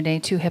Isa the other day,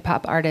 two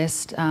hip-hop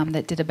artists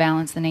that did a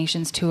Balance the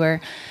Nations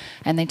tour.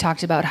 And they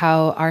talked about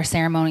how our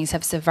ceremonies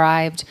have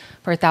survived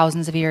for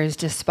thousands of years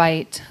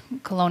despite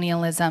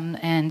colonialism,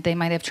 and they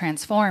might have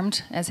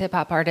transformed as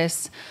hip-hop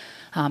artists.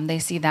 They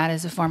see that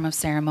as a form of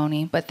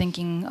ceremony, but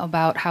thinking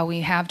about how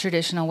we have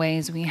traditional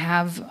ways, we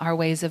have our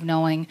ways of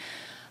knowing,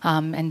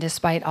 and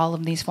despite all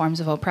of these forms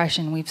of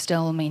oppression, we've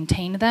still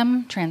maintained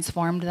them,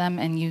 transformed them,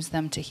 and used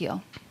them to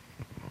heal.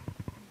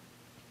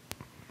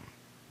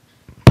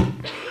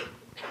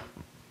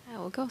 I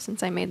will go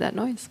since I made that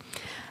noise.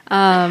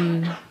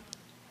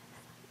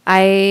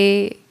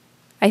 I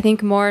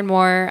think more and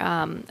more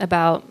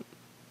about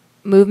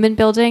movement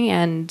building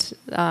and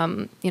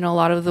a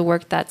lot of the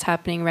work that's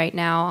happening right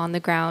now on the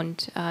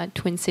ground,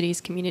 Twin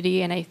Cities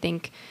community, and I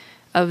think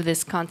of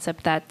this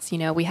concept that's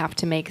we have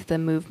to make the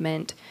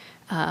movement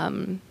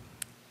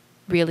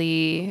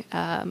really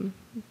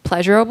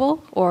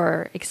pleasurable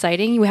or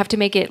exciting. We have to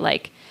make it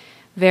like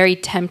very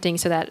tempting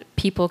so that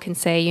people can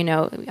say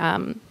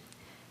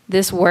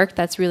this work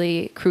that's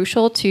really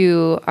crucial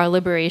to our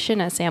liberation,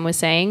 as Sam was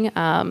saying,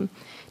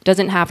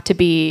 doesn't have to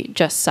be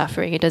just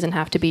suffering. It doesn't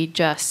have to be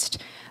just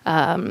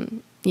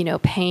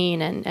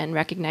pain and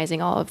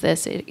recognizing all of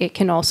this. It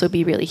can also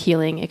be really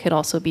healing. It could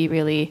also be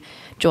really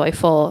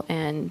joyful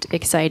and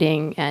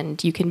exciting.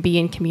 And you can be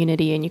in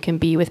community and you can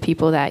be with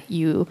people that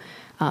you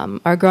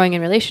are growing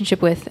in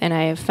relationship with. And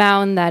I have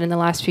found that in the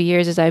last few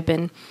years, as I've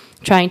been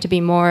trying to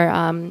be more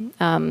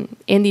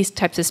in these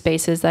types of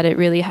spaces, that it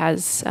really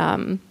has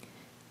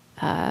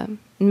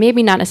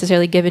maybe not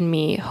necessarily given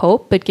me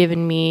hope, but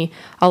given me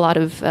a lot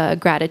of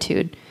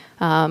gratitude.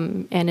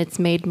 And it's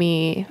made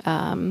me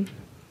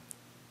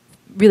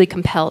really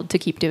compelled to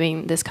keep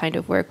doing this kind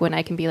of work when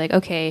I can be like,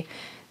 okay,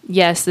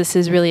 yes, this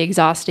is really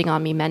exhausting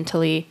on me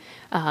mentally,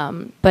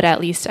 but at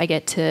least I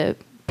get to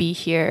be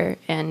here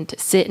and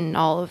sit in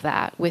all of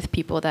that with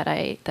people that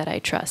I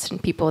trust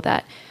and people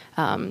that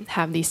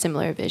have these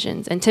similar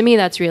visions. And to me,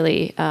 that's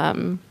really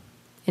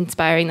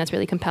inspiring. That's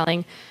really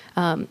compelling.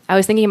 I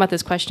was thinking about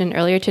this question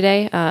earlier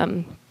today,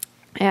 and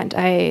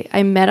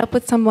I met up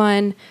with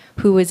someone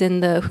who was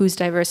in the Who's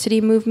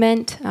Diversity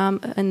movement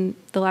in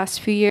the last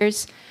few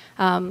years.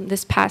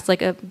 This past,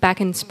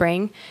 back in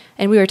spring,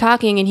 and we were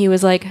talking, and he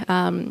was like,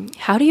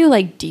 how do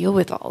you deal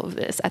with all of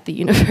this at the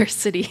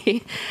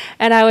university?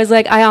 And I was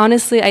like,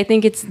 I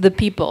think it's the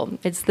people.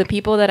 It's the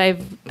people that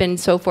I've been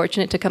so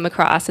fortunate to come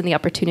across and the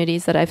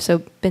opportunities that I've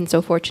been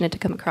so fortunate to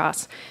come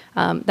across.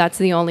 That's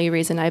the only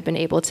reason I've been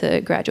able to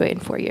graduate in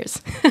 4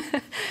 years.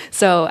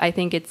 So I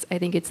think it's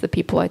the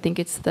people. I think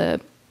it's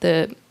the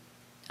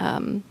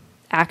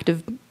act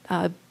of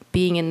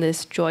being in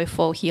this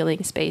joyful,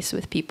 healing space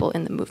with people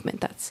in the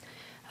movement that's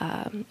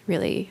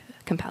really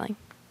compelling.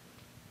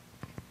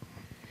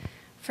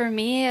 For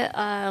me,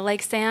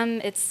 like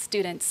Sam, it's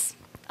students.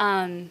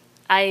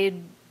 I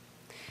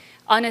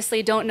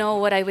honestly don't know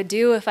what I would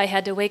do if I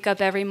had to wake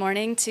up every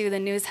morning to the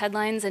news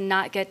headlines and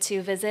not get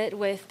to visit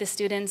with the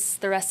students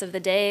the rest of the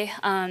day.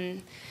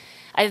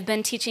 I've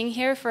been teaching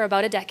here for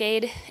about a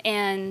decade,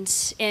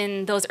 and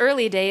in those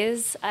early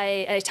days,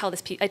 I tell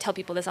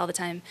people this all the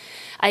time.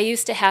 I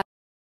used to have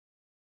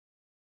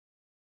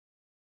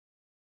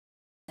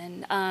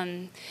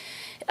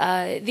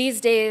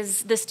these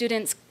days, the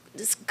students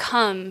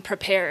come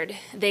prepared.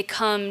 They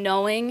come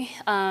knowing,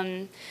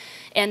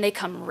 and they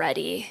come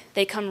ready.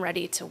 They come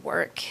ready to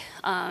work.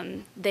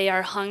 They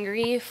are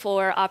hungry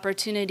for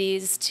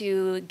opportunities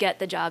to get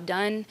the job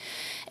done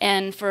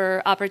and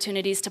for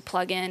opportunities to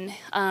plug in.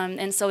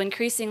 And so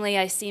increasingly,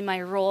 I see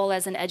my role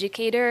as an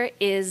educator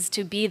is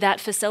to be that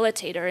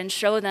facilitator and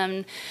show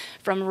them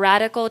from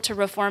radical to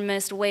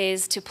reformist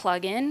ways to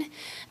plug in,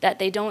 that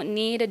they don't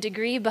need a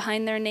degree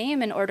behind their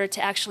name in order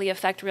to actually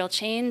affect real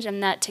change,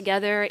 and that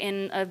together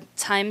in a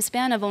time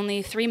span of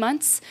only 3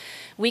 months,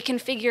 we can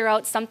figure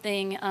out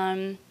something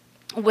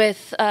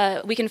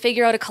we can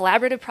figure out a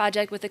collaborative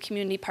project with a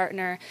community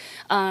partner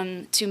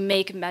to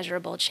make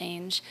measurable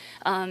change,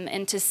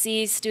 and to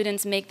see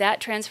students make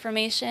that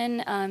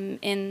transformation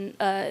in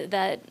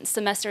that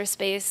semester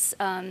space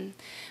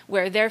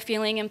where they're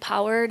feeling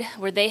empowered,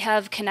 where they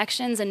have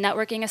connections and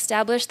networking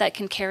established that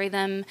can carry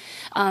them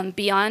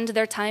beyond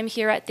their time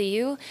here at the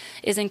U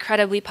is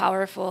incredibly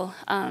powerful.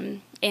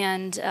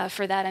 And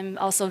for that, I'm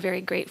also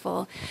very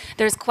grateful.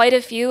 There's quite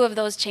a few of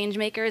those change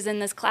makers in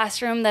this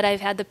classroom that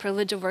I've had the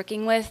privilege of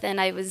working with, and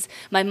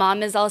my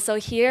mom is also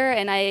here,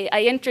 and I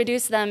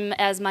introduce them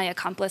as my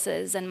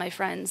accomplices and my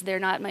friends. They're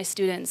not my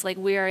students. Like,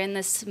 we are in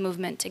this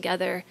movement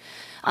together,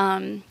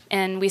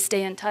 and we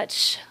stay in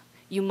touch.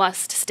 You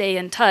must stay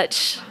in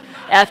touch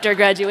after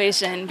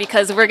graduation,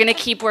 because we're going to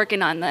keep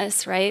working on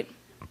this, right?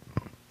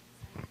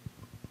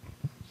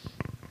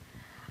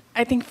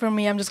 I think for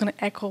me, I'm just going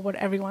to echo what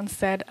everyone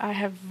said. I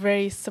have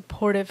very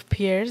supportive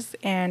peers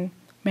and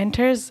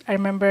mentors. I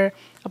remember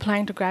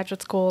applying to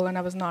graduate school, and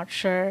I was not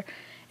sure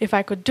if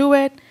I could do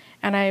it.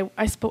 And I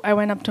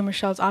went up to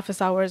Michelle's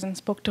office hours and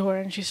spoke to her,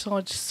 and she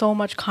showed so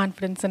much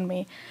confidence in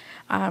me.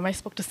 I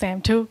spoke to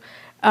Sam too.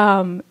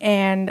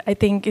 And I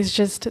think it's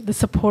just the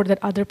support that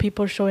other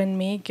people show in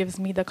me gives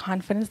me the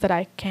confidence that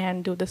I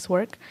can do this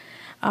work.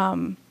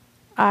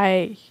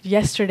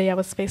 Yesterday I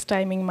was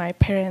FaceTiming my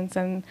parents,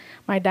 and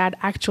my dad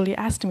actually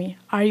asked me,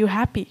 "Are you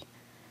happy?"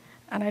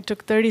 And I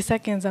took 30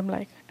 seconds. I'm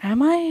like,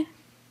 am I?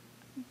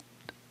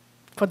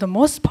 For the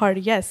most part,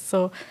 yes.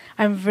 So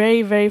I'm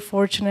very, very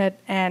fortunate,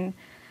 and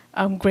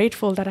I'm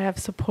grateful that I have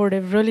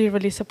supportive, really,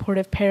 really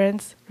supportive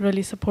parents,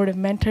 really supportive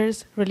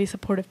mentors, really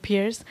supportive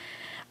peers.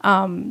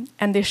 And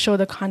they show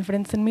the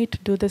confidence in me to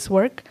do this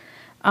work.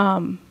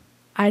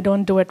 I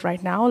don't do it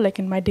right now, like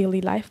in my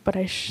daily life, but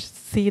I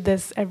see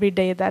this every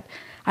day that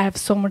I have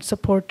so much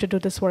support to do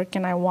this work,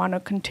 and I want to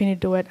continue to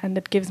do it, and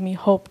it gives me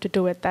hope to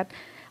do it, that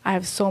I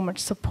have so much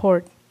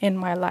support in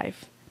my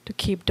life to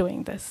keep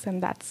doing this.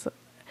 And that's,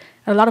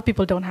 a lot of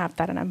people don't have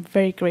that, and I'm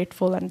very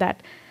grateful, and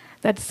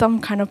that's some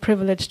kind of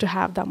privilege to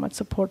have that much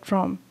support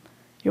from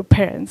your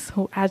parents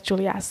who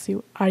actually ask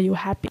you, "Are you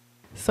happy?"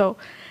 So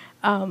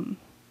I'm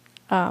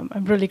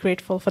really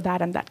grateful for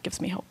that, and that gives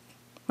me hope.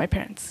 My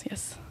parents,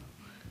 yes.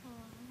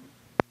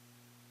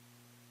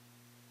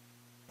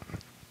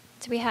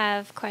 Do we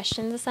have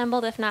questions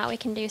assembled? If not, we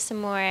can do some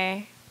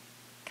more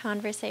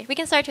conversation. We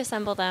can start to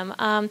assemble them.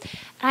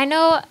 I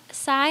know,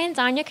 Sai and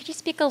Danya, could you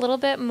speak a little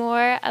bit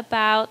more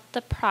about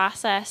the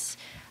process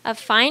of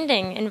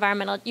finding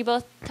environmental, you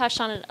both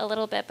touched on it a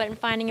little bit, but in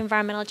finding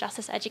environmental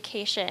justice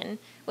education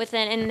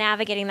within and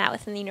navigating that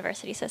within the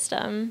university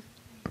system?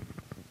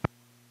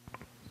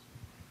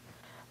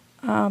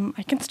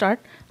 I can start.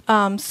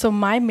 So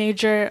my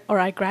major, or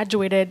I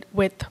graduated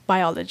with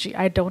biology.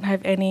 I don't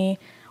have any,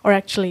 or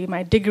actually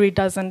my degree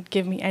doesn't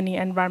give me any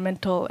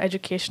environmental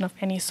education of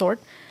any sort.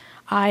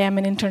 I am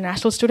an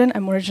international student.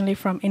 I'm originally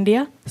from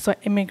India, so I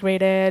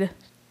immigrated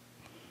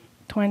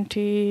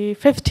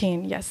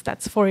 2015. Yes,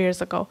 that's 4 years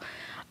ago.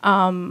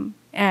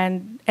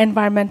 And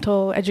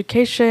environmental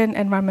education,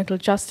 environmental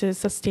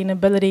justice,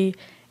 sustainability,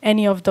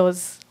 any of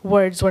those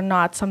words were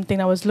not something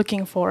I was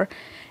looking for.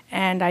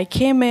 And I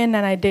came in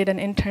and I did an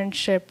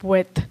internship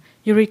with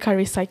Eureka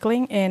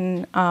Recycling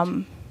in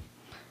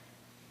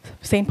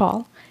St.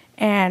 Paul.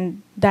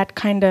 And that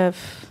kind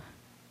of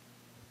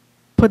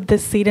put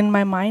this seed in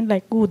my mind,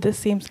 like, ooh, this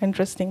seems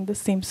interesting, this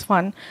seems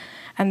fun.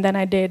 And then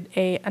I did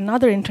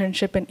another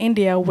internship in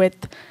India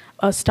with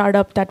a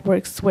startup that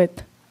works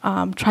with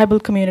tribal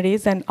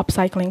communities and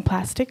upcycling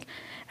plastic.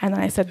 And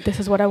then I said, this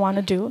is what I want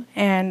to do.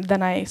 And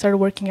then I started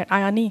working at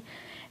IONE.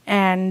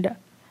 And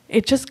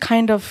it just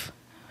kind of,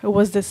 it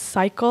was this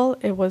cycle,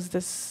 it was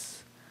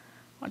this,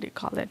 what do you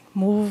call it,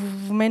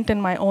 movement in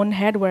my own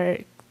head where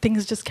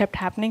things just kept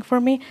happening for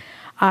me.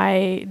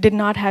 I did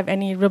not have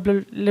any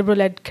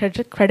liberal ed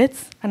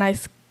credits, and I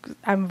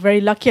I'm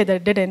very lucky that I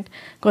didn't,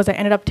 because I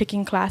ended up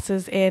taking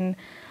classes in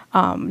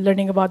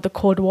learning about the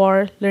Cold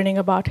War, learning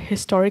about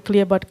historically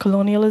about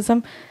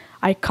colonialism.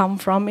 I come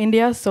from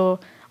India, so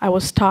I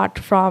was taught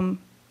from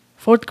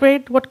 4th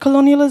grade what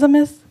colonialism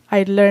is.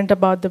 I learned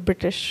about the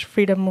British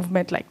freedom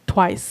movement like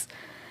twice,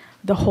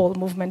 the whole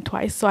movement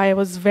twice. So I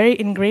was very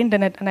ingrained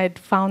in it, and I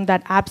found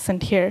that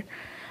absent here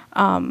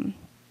in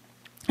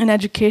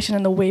education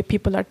and the way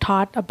people are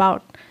taught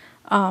about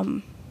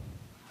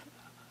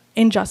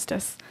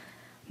injustice.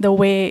 The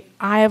way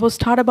I was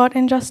taught about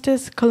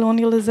injustice,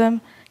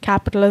 colonialism,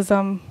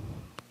 capitalism,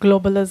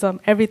 globalism,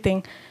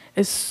 everything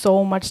is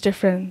so much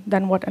different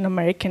than what an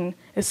American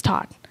is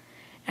taught.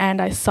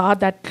 And I saw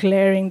that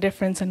glaring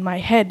difference in my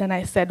head, and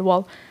I said,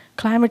 well,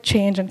 climate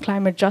change and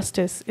climate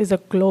justice is a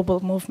global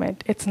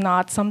movement. It's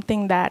not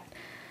something that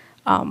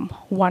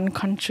one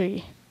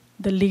country,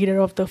 the leader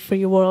of the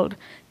free world,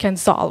 can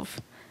solve.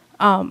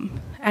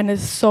 And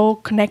is so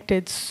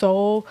connected,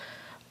 so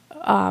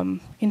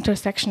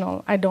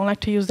intersectional. I don't like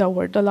to use that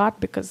word a lot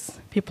because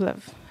people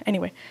have,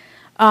 anyway.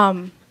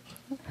 And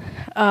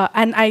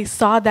I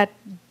saw that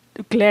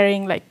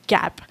glaring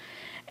gap,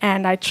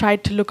 and I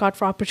tried to look out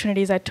for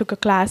opportunities. I took a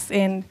class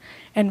in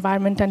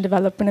environment and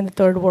development in the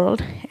third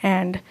world,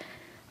 and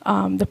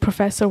the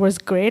professor was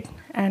great,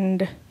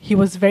 and he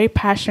was very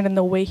passionate in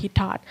the way he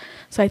taught.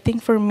 So I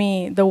think for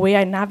me, the way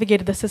I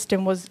navigated the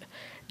system was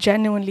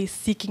genuinely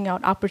seeking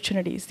out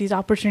opportunities. These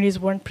opportunities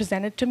weren't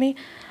presented to me.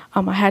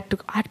 I had to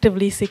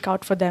actively seek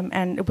out for them,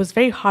 and it was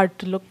very hard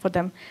to look for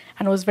them.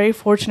 And I was very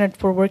fortunate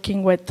for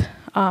working at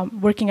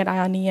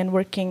IONE and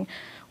working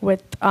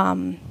with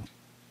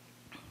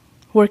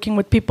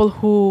people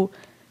who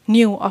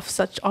knew of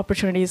such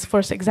opportunities. For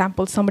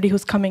example, somebody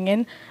who's coming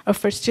in, a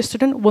first-year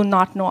student, will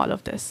not know all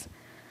of this.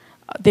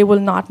 They will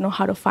not know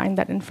how to find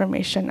that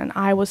information. And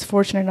I was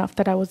fortunate enough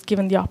that I was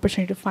given the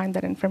opportunity to find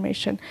that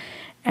information.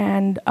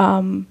 And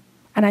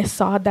I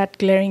saw that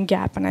glaring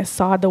gap, and I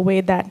saw the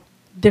way that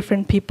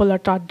different people are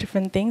taught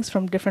different things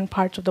from different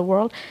parts of the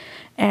world.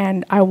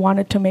 And I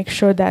wanted to make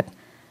sure that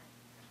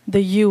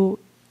they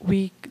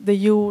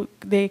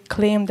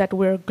claim that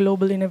we're a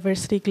global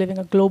university giving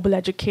a global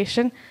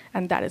education,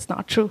 and that is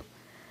not true.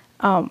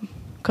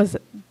 Because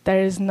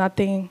there is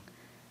nothing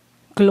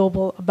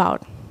global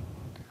about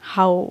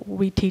how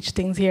we teach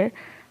things here,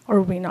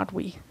 or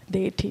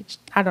they teach.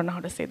 I don't know how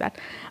to say that.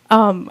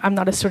 I'm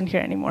not a student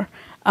here anymore.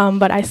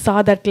 But I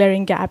saw that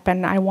glaring gap,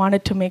 and I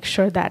wanted to make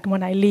sure that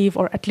when I leave,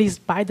 or at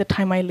least by the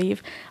time I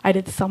leave, I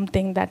did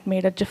something that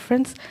made a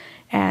difference.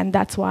 And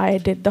that's why I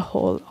did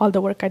all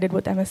the work I did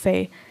with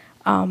MSA,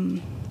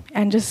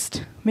 and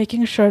just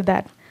making sure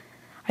that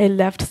I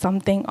left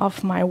something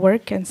of my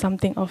work and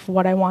something of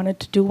what I wanted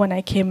to do when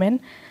I came in.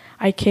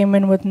 I came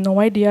in with no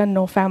idea,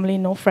 no family,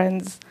 no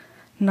friends,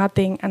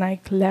 nothing, and I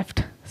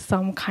left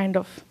some kind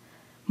of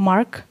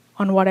mark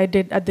on what I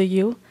did at the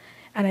U.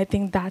 And I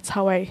think that's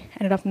how I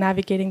ended up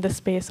navigating the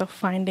space of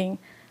finding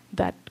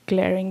that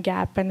glaring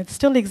gap. And it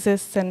still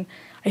exists, and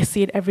I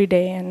see it every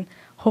day. And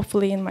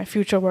hopefully in my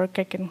future work,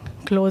 I can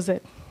close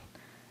it,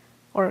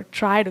 or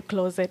try to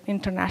close it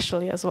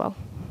internationally as well.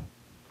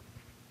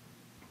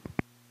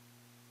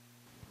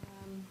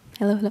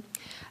 Hello.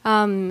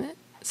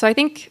 So I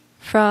think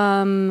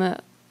from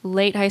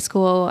late high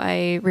school,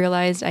 I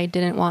realized I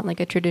didn't want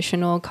a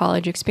traditional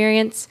college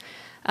experience.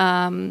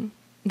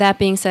 That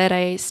being said,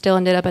 I still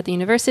ended up at the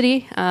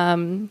university.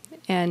 And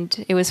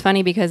it was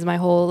funny because my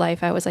whole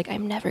life I was like,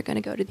 I'm never going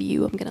to go to the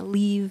U. I'm going to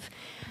leave.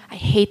 I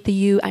hate the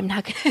U. I'm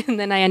not going to. And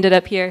then I ended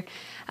up here.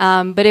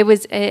 But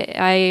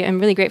I am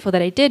really grateful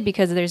that I did,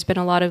 because there's been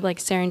a lot of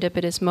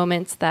serendipitous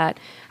moments that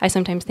I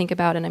sometimes think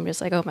about, and I'm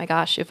just like, oh my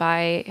gosh, if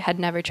I had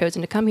never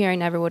chosen to come here, I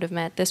never would have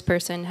met this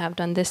person, have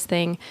done this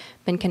thing,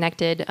 been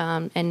connected,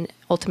 and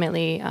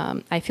ultimately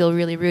I feel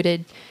really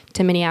rooted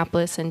to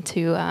Minneapolis and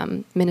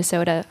to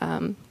Minnesota.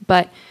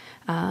 But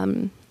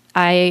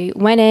I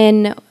went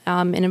in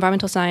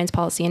environmental science,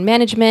 policy, and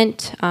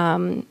management,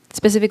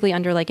 specifically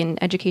under an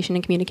education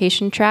and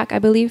communication track, I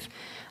believe.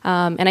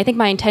 And I think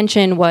my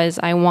intention was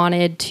I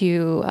wanted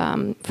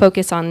to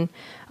focus on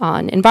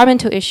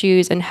environmental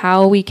issues and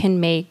how we can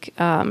make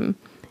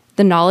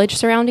the knowledge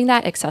surrounding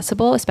that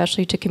accessible,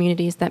 especially to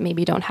communities that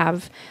maybe don't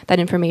have that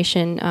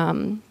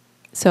information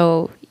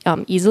so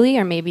easily,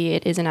 or maybe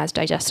it isn't as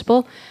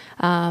digestible.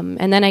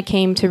 And then I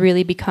came to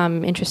really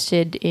become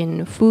interested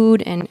in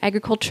food and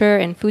agriculture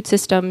and food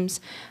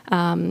systems,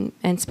 and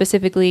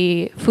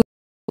specifically food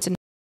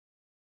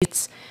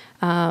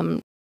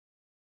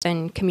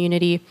and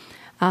community.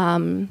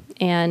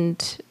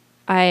 And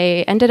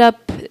I ended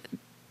up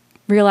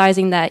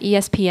realizing that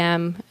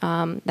ESPM,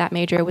 that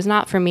major, was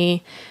not for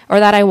me, or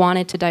that I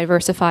wanted to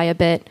diversify a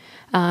bit.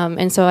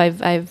 And so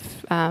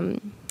I've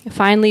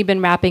finally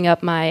been wrapping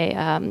up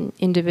my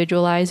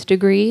individualized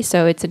degree.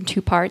 So it's in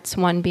 2 parts,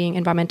 one being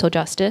environmental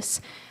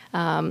justice,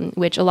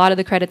 which a lot of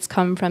the credits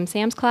come from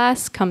Sam's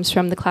class, comes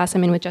from the class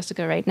I'm in with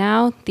Jessica right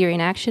now, Theory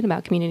and Action,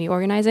 about community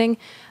organizing,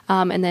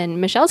 and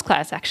then Michelle's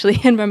class, actually,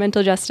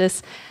 environmental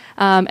justice.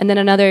 And then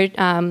another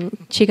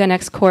Chica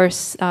Next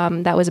course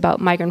that was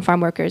about migrant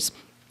farm workers.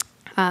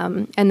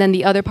 And then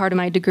the other part of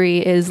my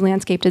degree is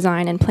landscape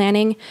design and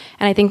planning.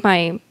 And I think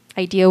my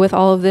idea with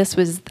all of this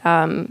was,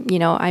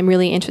 I'm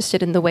really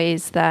interested in the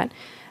ways that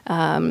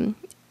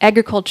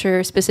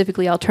agriculture,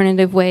 specifically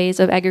alternative ways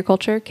of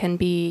agriculture, can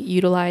be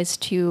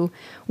utilized to,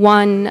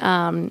 one,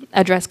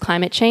 address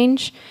climate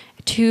change,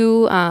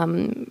 two,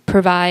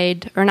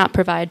 provide, or not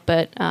provide,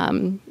 but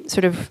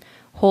sort of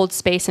hold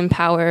space and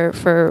power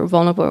for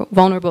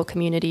vulnerable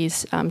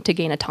communities to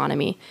gain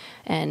autonomy.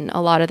 And a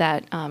lot of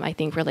that, I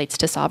think, relates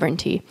to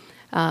sovereignty.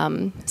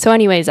 So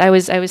anyways, I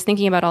was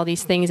thinking about all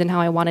these things and how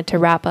I wanted to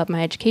wrap up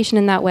my education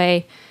in that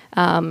way,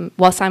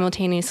 while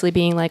simultaneously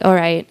being like, all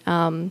right,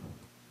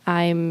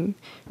 I'm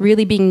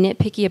really being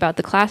nitpicky about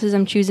the classes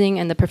I'm choosing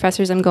and the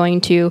professors I'm going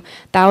to.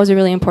 That was a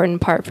really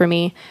important part for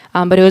me.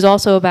 But it was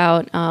also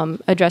about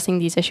addressing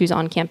these issues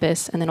on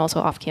campus and then also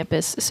off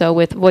campus. So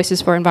with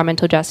Voices for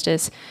Environmental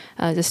Justice,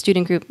 the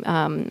student group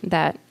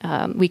that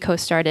we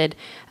co-started,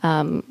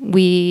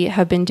 we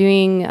have been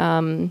doing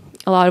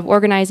a lot of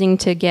organizing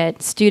to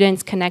get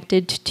students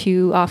connected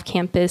to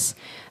off-campus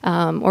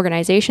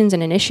organizations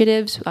and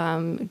initiatives,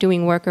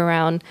 doing work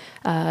around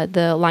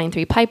the Line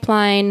 3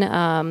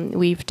 pipeline.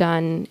 We've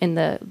done in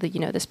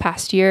this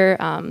past year,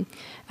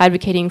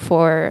 advocating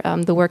for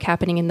the work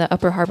happening in the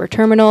Upper Harbor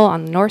Terminal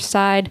on the north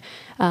side,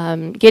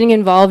 getting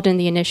involved in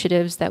the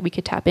initiatives that we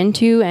could tap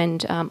into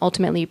and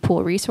ultimately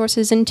pool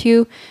resources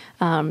into,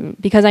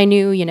 because I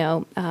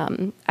knew,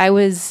 I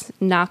was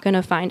not going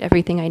to find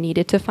everything I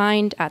needed to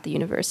find at the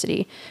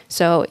university.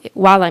 So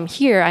while I'm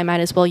here, I might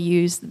as well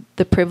use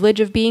the privilege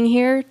of being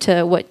here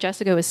to, what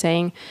Jessica was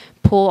saying,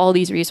 pull all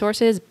these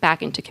resources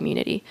back into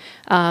community.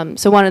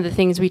 So one of the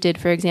things we did,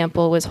 for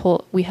example, was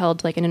we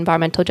held like an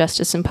environmental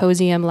justice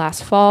symposium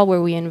last fall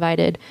where we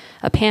invited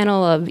a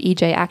panel of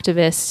EJ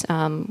activists,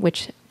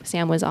 which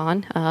Sam was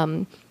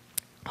on,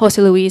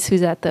 Jose Luis,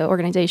 who's at the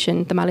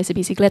organization Tamales y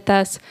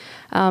Bicicletas,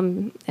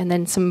 and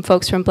then some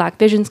folks from Black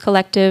Visions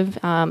Collective,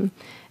 and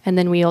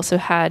then we also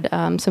had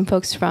some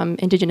folks from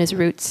Indigenous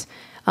Roots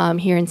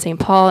here in St.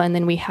 Paul, and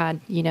then we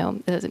had,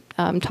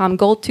 Tom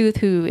Goldtooth,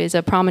 who is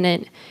a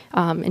prominent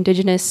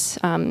Indigenous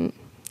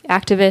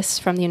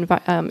activist from the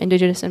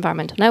Indigenous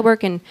Environmental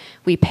Network, and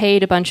we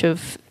paid a bunch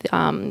of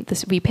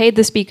we paid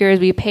the speakers,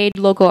 we paid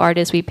local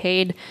artists, we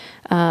paid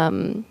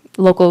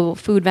local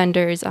food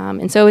vendors,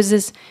 and so it was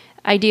this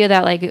idea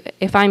that, like,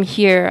 if I'm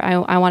here,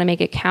 I want to make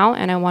it count,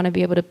 and I want to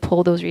be able to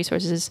pull those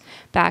resources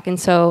back. And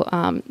so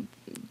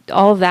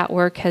all of that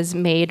work has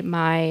made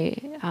my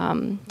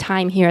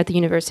time here at the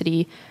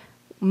university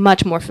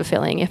much more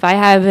fulfilling. If I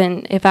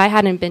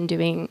hadn't been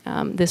doing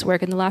this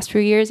work in the last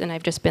few years, and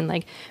I've just been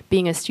like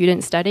being a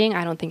student studying,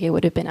 I don't think it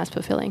would have been as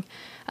fulfilling.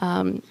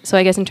 So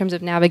I guess in terms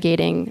of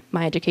navigating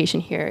my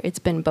education here, it's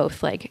been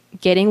both like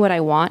getting what I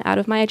want out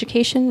of my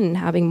education and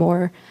having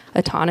more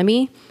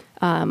autonomy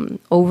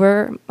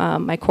over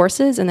my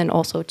courses, and then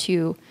also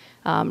to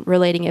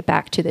relating it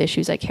back to the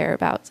issues I care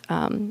about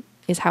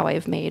is how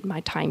I've made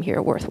my time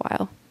here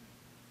worthwhile.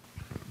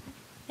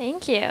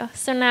 Thank you.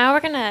 So now we're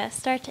going to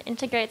start to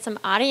integrate some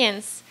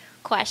audience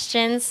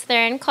questions.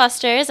 They're in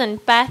clusters,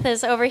 and Beth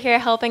is over here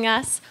helping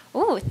us.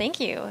 Ooh, thank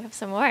you. I have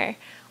some more.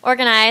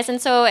 Organize. And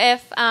so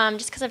if,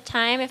 just because of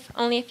time, if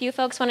only a few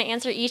folks want to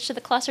answer each of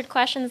the clustered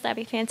questions, that'd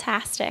be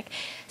fantastic.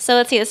 So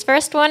let's see. This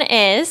first one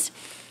is,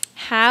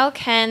 how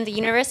can the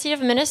University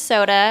of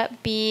Minnesota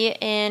be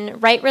in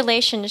right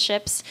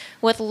relationships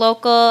with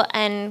local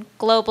and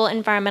global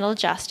environmental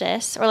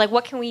justice? Or like,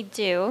 what can we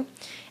do?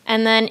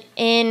 And then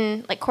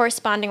in like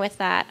corresponding with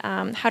that,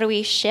 how do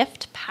we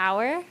shift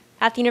power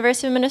at the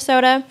University of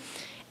Minnesota?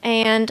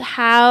 And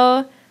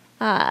how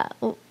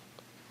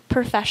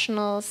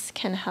professionals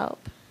can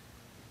help?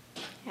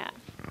 Yeah.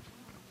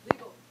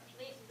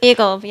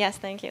 Legal, yes,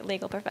 thank you.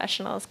 Legal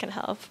professionals can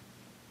help.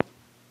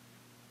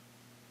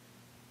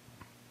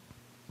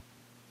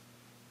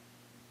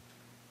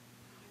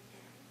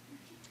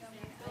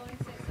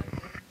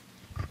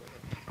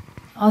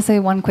 I'll say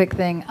one quick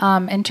thing.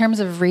 In terms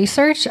of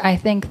research, I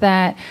think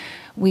that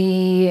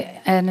we,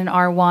 and in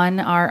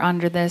R1, are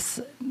under this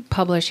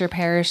publish or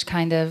perish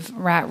kind of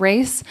rat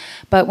race.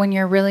 But when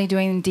you're really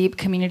doing deep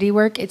community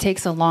work, it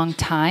takes a long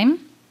time.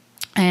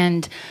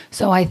 And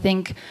so I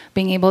think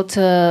being able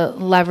to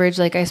leverage,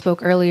 like I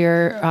spoke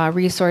earlier,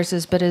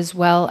 resources, but as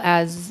well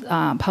as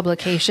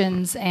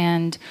publications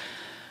and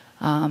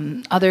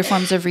other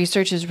forms of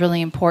research is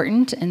really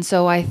important. And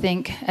so I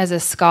think as a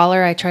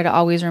scholar, I try to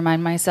always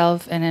remind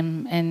myself,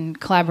 and in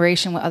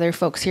collaboration with other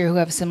folks here who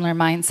have a similar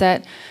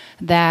mindset,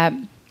 that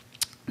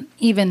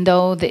even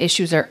though the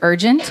issues are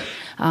urgent,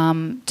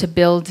 to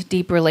build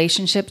deep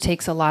relationship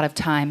takes a lot of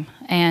time.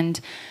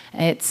 And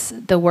it's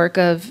the work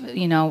of,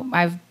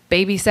 I've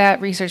babysat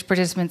research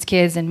participants'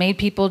 kids and made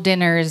people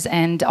dinners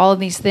and all of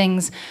these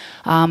things,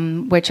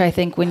 which I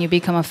think when you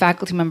become a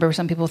faculty member,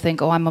 some people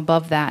think, oh, I'm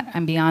above that,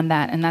 I'm beyond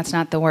that, and that's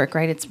not the work,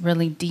 right? It's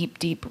really deep,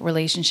 deep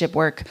relationship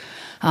work.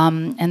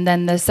 And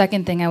then the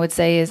second thing I would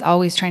say is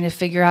always trying to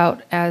figure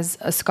out, as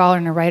a scholar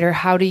and a writer,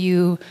 how do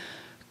you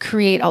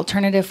create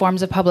alternative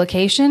forms of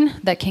publication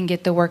that can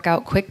get the work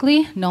out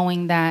quickly,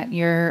 knowing that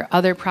your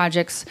other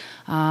projects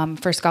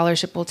for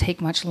scholarship will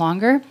take much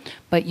longer,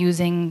 but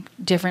using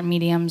different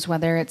mediums,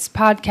 whether it's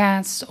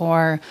podcasts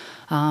or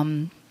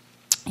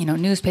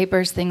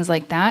newspapers, things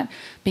like that,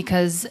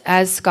 because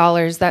as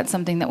scholars, that's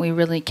something that we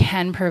really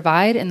can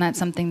provide, and that's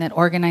something that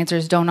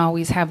organizers don't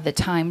always have the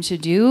time to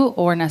do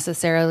or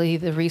necessarily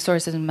the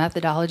resources and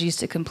methodologies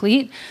to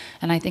complete.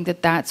 And I think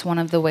that that's one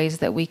of the ways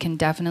that we can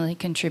definitely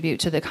contribute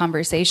to the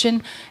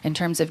conversation in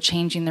terms of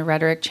changing the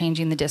rhetoric,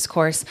 changing the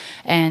discourse,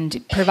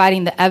 and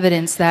providing the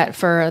evidence that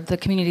for the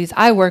communities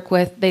I work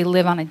with, they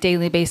live on a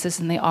daily basis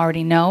and they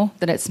already know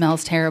that it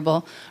smells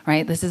terrible,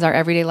 right? This is our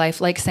everyday life.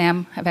 Like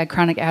Sam, I've had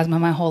chronic asthma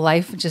my whole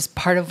life, just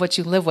part of what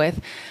you live with,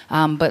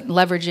 but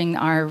leveraging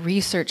our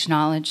research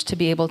knowledge to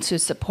be able to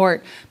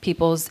support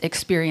people's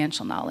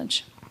experiential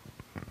knowledge.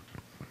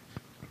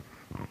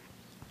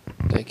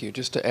 Thank you.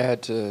 Just to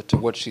add to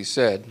what she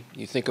said,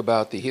 you think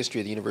about the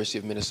history of the University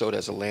of Minnesota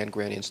as a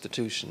land-grant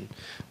institution.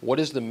 What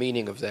is the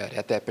meaning of that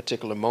at that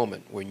particular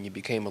moment when you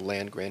became a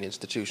land-grant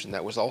institution?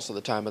 That was also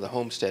the time of the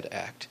Homestead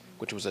Act,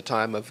 which was a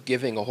time of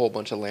giving a whole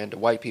bunch of land to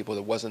white people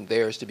that wasn't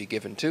theirs to be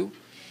given to.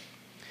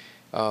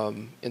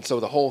 And so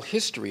the whole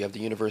history of the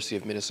University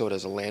of Minnesota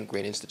as a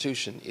land-grant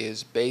institution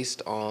is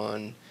based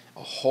on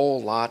a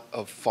whole lot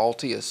of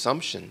faulty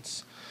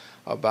assumptions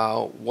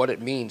about what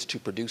it means to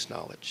produce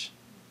knowledge.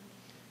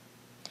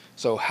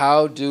 So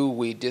how do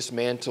we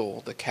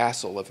dismantle the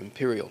castle of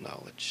imperial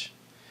knowledge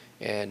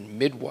and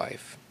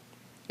midwife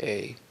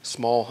a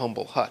small,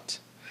 humble hut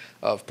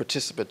of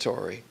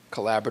participatory,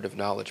 collaborative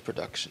knowledge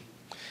production?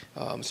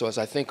 So as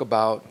I think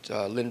about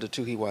Linda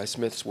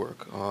Tuhiwai-Smith's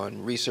work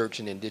on research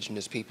in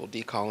indigenous people,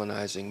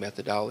 decolonizing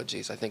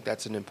methodologies, I think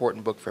that's an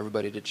important book for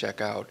everybody to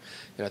check out.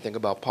 And I think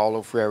about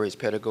Paulo Freire's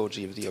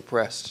Pedagogy of the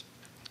Oppressed.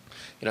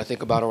 And I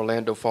think about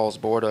Orlando Falls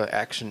Borda,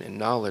 Action and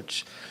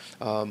Knowledge.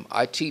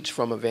 I teach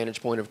from a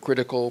vantage point of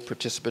critical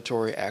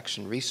participatory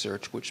action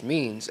research, which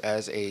means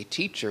as a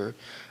teacher,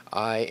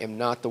 I am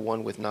not the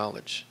one with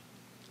knowledge.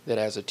 That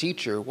as a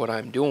teacher, what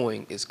I'm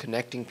doing is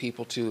connecting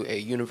people to a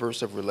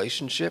universe of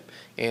relationship,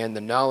 and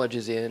the knowledge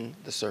is in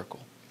the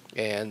circle.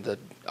 And the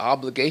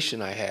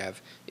obligation I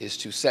have is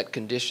to set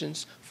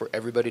conditions for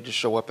everybody to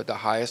show up at the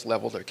highest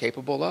level they're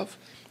capable of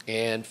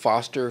and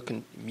foster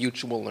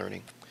mutual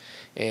learning.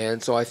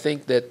 And so I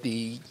think that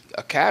the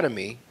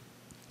academy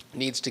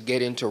needs to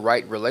get into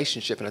right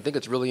relationship, and I think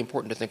it's really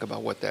important to think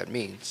about what that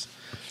means.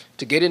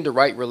 To get into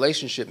right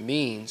relationship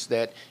means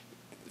that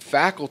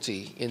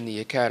faculty in the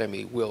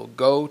academy will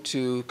go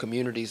to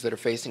communities that are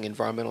facing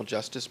environmental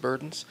justice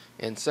burdens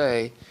and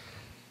say,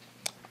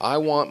 I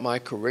want my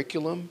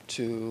curriculum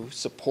to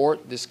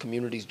support this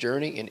community's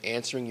journey in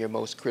answering your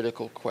most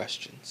critical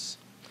questions.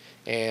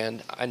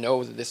 And I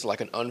know that this is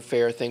like an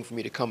unfair thing for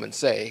me to come and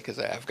say because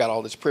I've got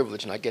all this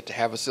privilege and I get to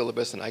have a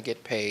syllabus and I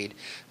get paid.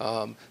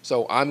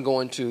 So I'm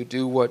going to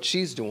do what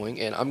she's doing,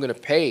 and I'm going to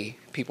pay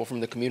people from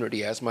the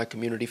community as my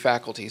community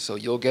faculty. So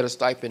you'll get a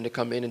stipend to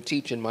come in and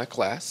teach in my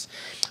class.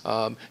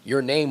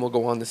 Your name will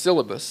go on the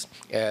syllabus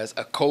as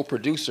a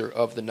co-producer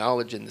of the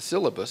knowledge in the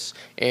syllabus.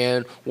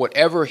 And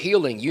whatever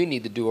healing you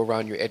need to do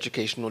around your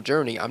educational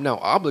journey, I'm now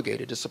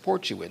obligated to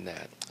support you in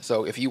that.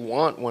 So if you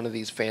want one of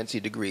these fancy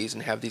degrees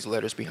and have these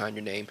letters behind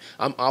your name,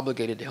 I'm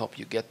obligated to help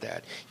you get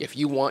that. If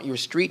you want your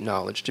street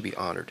knowledge to be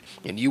honored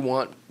and you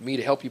want me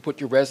to help you put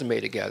your resume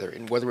together,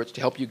 and whether it's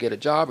to help you get a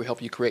job or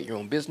help you create your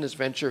own business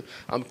venture,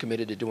 I'm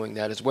committed to doing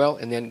that as well,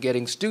 and then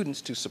getting students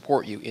to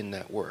support you in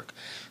that work.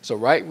 So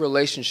right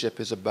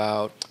relationship is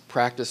about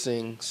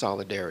practicing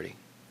solidarity.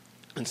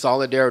 And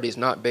solidarity is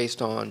not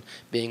based on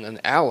being an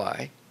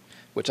ally,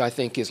 which I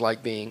think is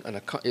like being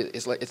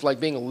it's like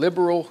being a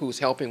liberal who's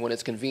helping when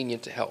it's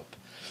convenient to help.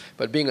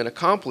 But being an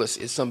accomplice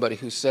is somebody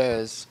who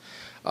says,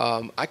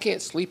 I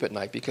can't sleep at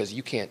night because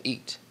you can't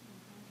eat.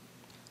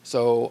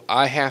 So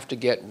I have to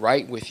get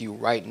right with you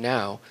right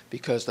now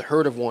because the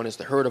hurt of one is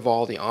the hurt of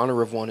all, the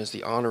honor of one is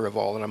the honor of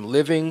all, and I'm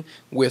living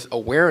with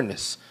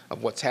awareness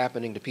of what's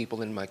happening to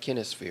people in my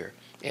kinesphere.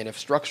 And if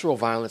structural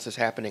violence is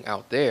happening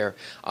out there,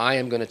 I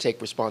am going to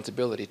take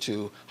responsibility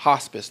to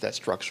hospice that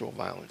structural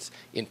violence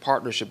in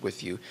partnership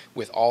with you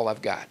with all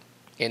I've got.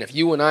 And if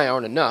you and I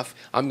aren't enough,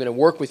 I'm going to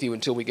work with you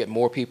until we get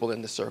more people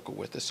in the circle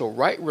with us. So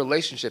right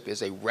relationship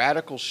is a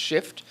radical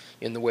shift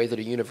in the way that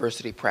a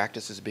university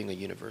practices being a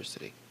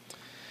university.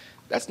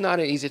 That's not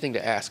an easy thing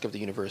to ask of the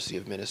University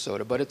of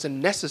Minnesota, but it's a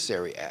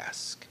necessary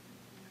ask.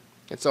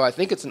 And so I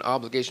think it's an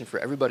obligation for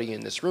everybody in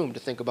this room to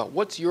think about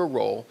what's your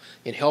role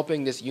in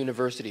helping this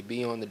university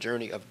be on the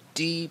journey of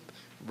deep,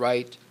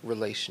 right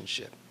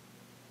relationship.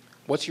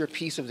 What's your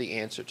piece of the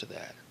answer to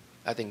that?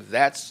 I think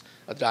that's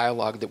a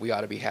dialogue that we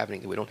ought to be having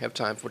that we don't have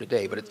time for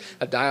today, but it's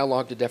a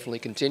dialogue to definitely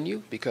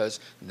continue because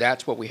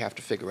that's what we have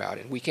to figure out,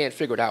 and we can't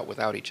figure it out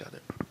without each other.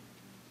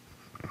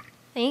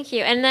 Thank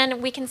you. And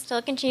then we can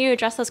still continue to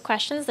address those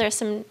questions. There's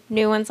some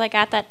new ones I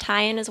got that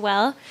tie in as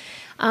well.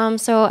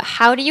 So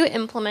how do you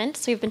implement?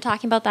 So we've been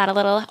talking about that a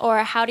little.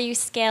 Or how do you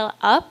scale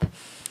up?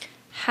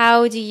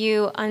 How do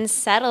you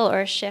unsettle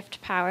or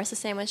shift power? So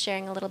Sam was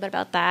sharing a little bit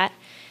about that.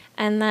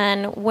 And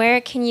then where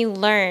can you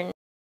learn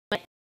to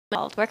get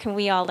involved? Where can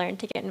we all learn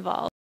to get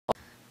involved?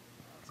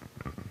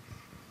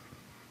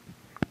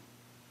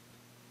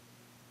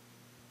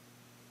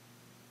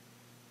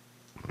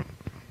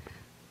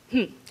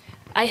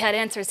 I had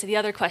answers to the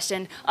other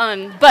question,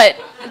 but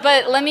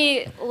let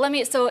me.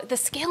 So the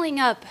scaling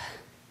up.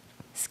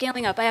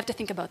 I have to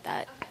think about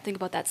that. Think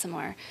about that some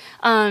more.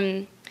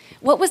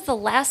 What was the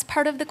last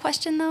part of the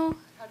question, though?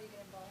 How do you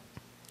get involved?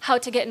 How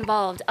to get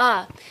involved?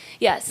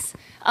 Yes.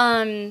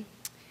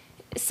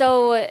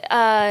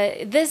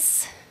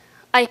 This,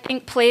 I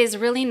think, plays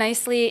really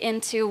nicely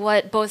into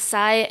what both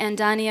Sai and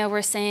Dania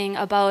were saying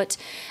about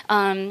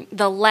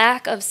the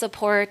lack of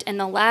support and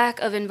the lack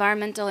of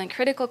environmental and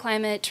critical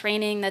climate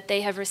training that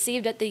they have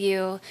received at the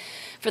U.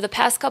 For the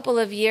past couple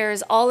of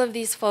years, all of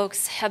these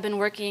folks have been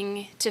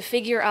working to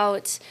figure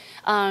out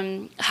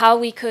how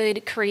we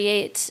could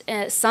create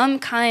some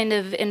kind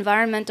of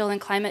environmental and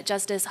climate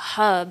justice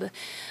hub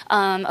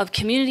of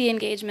community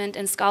engagement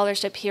and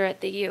scholarship here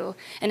at the U.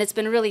 And it's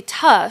been really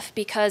tough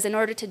because in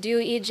order to do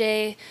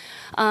EJ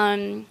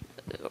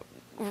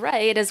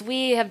right, as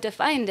we have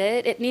defined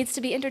it, it needs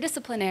to be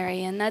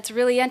interdisciplinary, and that's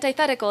really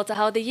antithetical to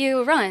how the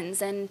U runs.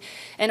 And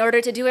in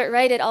order to do it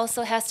right, it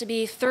also has to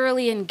be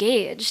thoroughly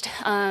engaged,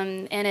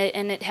 and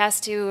it has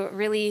to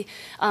really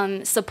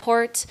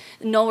support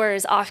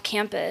knowers off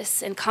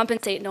campus and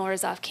compensate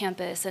knowers off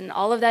campus, and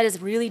all of that is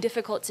really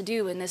difficult to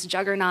do in this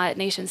juggernaut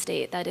nation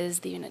state that is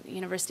the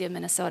University of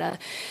Minnesota.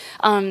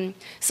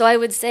 So I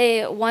would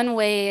say one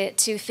way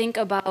to think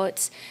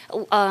about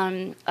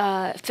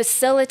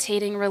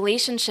facilitating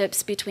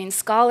relationships between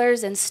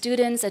scholars and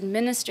students,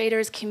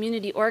 administrators,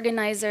 community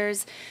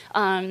organizers,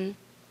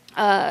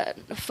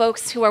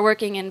 folks who are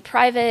working in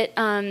private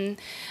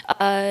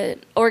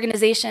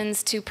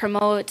organizations to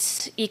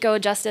promote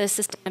eco-justice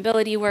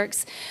sustainability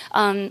works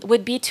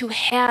would be to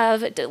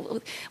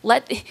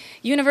let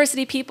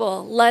university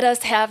people let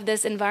us have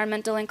this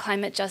environmental and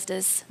climate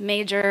justice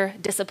major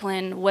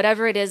discipline,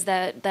 whatever it is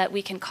that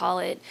we can call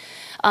it.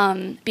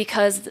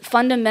 Because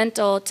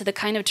fundamental to the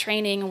kind of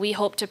training we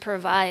hope to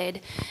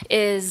provide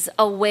is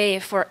a way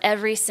for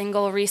every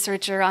single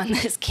researcher on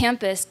this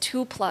campus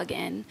to plug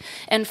in,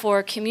 and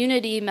for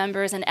community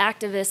members and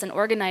activists and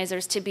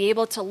organizers to be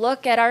able to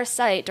look at our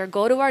site or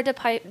go to our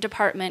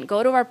department,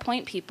 go to our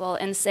point people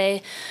and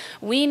say,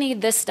 we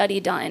need this study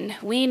done,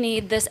 we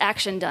need this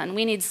action done,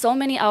 we need so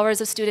many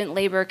hours of student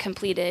labor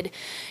completed.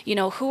 You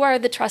know, who are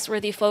the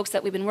trustworthy folks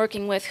that we've been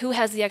working with, who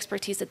has the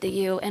expertise at the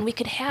U, and we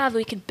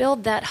could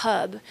build that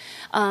hub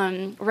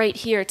right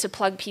here to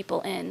plug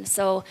people in.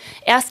 So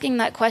asking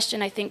that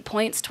question, I think,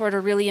 points toward a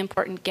really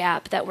important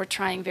gap that we're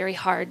trying very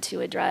hard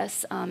to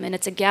address. And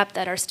it's a gap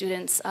that our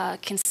students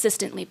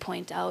consistently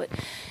point out,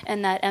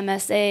 and that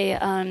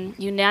MSA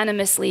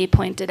unanimously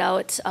pointed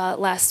out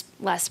last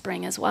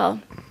spring as well.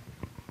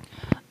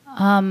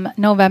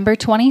 November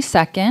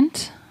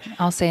 22nd.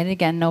 I'll say it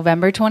again,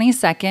 November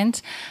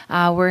 22nd.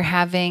 We're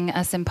having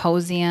a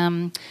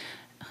symposium.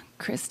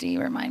 Christy,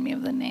 remind me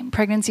of the name.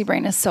 Pregnancy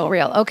brain is so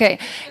real. Okay,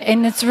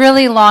 and it's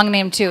really long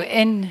name too.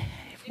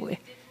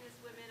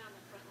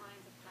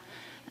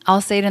 I'll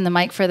say it in the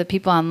mic for the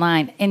people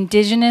online.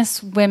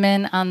 Indigenous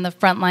women on the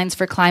front lines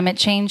for climate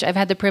change. I've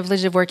had the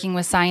privilege of working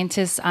with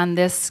scientists on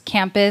this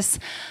campus,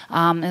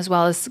 as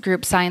well as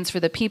group Science for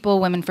the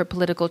People, Women for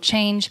Political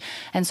Change.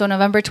 And so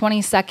November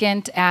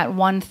 22nd at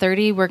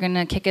 1:30, we're going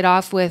to kick it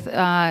off with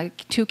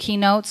 2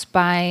 keynotes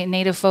by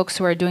Native folks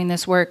who are doing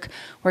this work,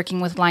 working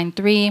with Line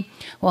 3.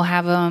 We'll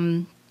have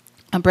a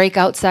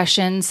breakout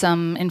session,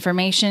 some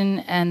information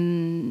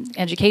and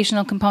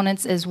educational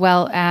components, as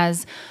well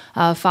as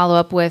follow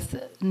up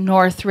with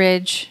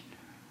Northfield,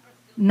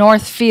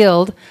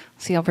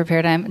 see how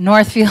prepared I am,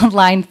 Northfield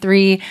Line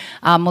 3.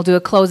 We'll do a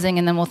closing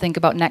and then we'll think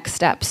about next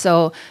steps.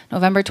 So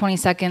November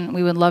 22nd,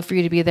 we would love for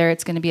you to be there.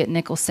 It's going to be at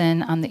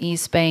Nicholson on the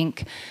East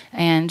Bank,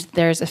 and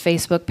there's a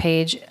Facebook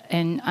page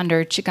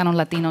under Chicano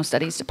Latino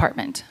Studies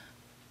Department.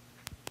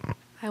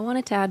 I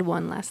wanted to add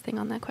one last thing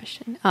on that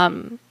question.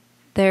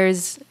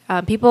 There's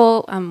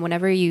people,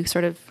 whenever you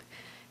sort of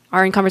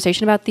are in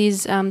conversation about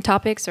these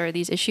topics or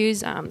these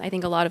issues, I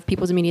think a lot of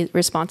people's immediate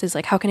response is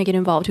like, how can I get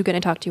involved? Who can I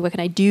talk to? What can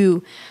I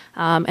do?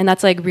 And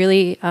that's like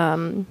really,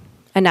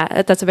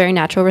 that's a very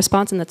natural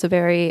response, and that's a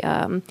very,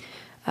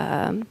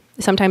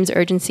 sometimes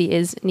urgency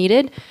is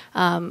needed.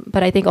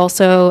 But I think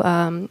also,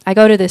 I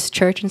go to this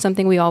church, and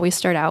something we always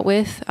start out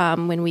with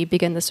when we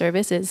begin the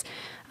service is,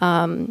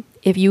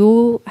 if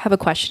you have a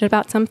question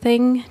about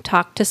something,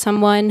 talk to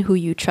someone who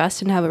you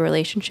trust and have a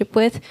relationship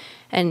with,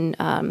 and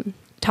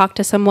talk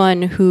to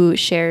someone who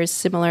shares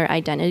similar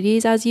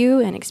identities as you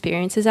and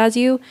experiences as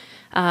you.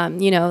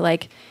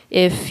 Like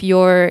if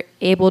you're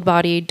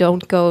able-bodied,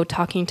 don't go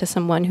talking to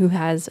someone who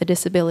has a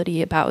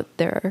disability about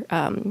their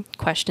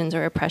questions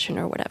or oppression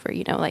or whatever.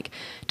 Like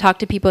talk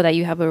to people that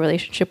you have a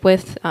relationship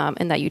with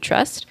and that you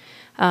trust.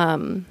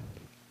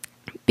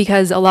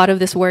 Because a lot of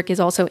this work is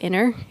also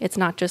inner. It's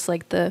not just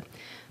like the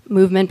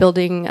movement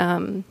building,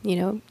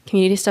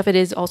 community stuff. It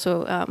is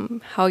also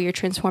how you're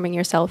transforming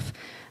yourself.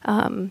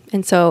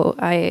 And so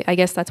I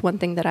guess that's one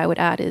thing that I would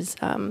add is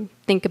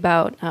think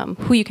about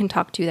who you can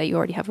talk to that you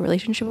already have a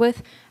relationship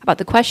with, about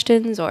the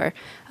questions or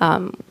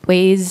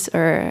ways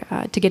or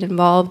to get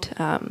involved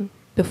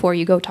before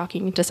you go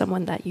talking to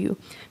someone that you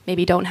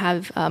maybe don't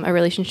have a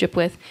relationship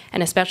with,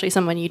 and especially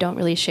someone you don't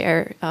really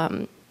share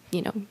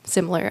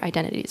similar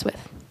identities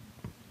with.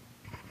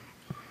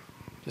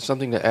 Just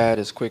something to add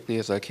as quickly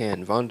as I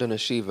can. Vandana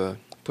Shiva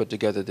put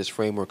together this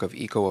framework of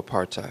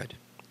eco-apartheid.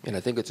 And I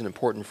think it's an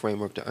important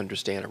framework to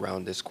understand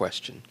around this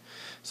question.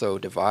 So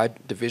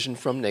division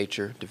from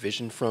nature,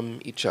 division from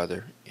each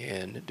other,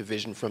 and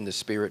division from the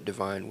spirit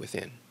divine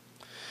within.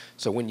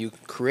 So when you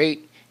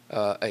create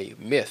a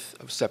myth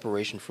of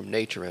separation from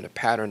nature and a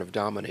pattern of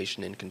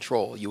domination and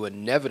control, you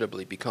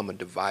inevitably become a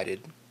divided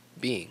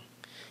being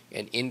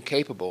and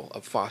incapable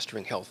of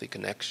fostering healthy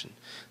connection.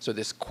 So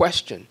this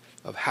question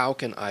of how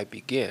can I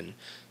begin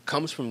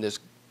comes from this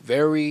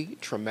very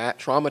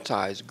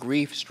traumatized,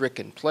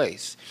 grief-stricken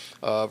place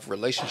of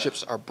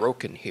relationships are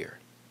broken here.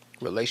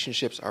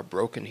 Relationships are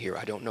broken here.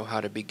 I don't know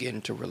how to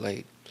begin to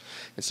relate.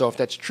 And so if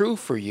that's true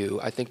for you,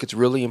 I think it's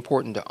really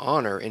important to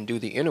honor and do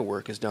the inner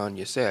work, as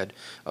Danya said,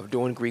 of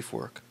doing grief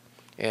work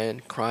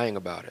and crying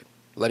about it,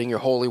 letting your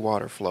holy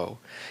water flow,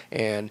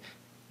 and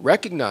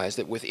recognize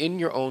that within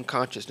your own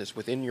consciousness,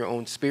 within your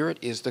own spirit,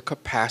 is the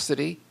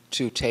capacity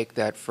to take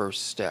that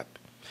first step.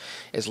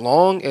 As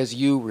long as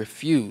you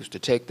refuse to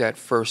take that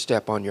first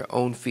step on your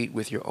own feet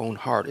with your own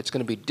heart, it's going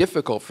to be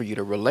difficult for you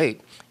to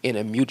relate in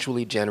a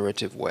mutually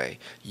generative way.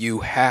 You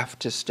have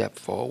to step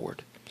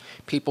forward.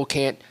 People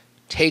can't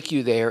take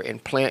you there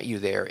and plant you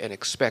there and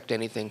expect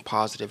anything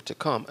positive to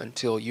come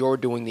until you're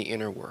doing the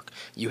inner work.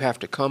 You have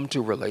to come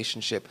to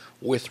relationship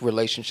with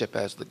relationship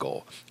as the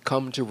goal.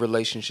 Come to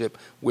relationship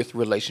with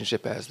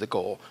relationship as the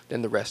goal.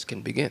 Then the rest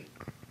can begin.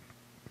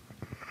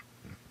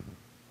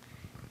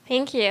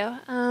 Thank you.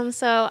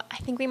 So I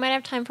think we might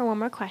have time for one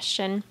more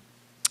question.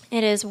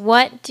 It is,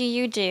 what do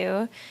you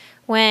do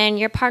when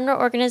your partner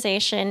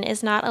organization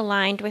is not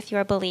aligned with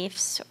your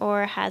beliefs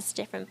or has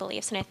different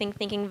beliefs? And I think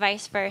thinking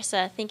vice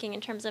versa, thinking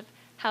in terms of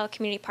how a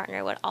community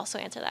partner would also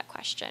answer that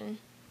question.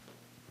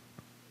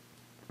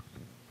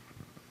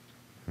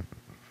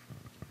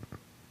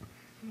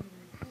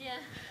 Yeah.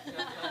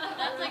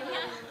 That's like,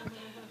 yeah.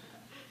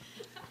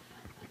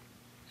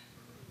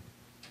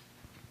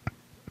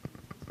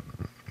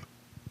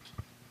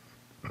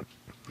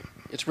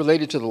 It's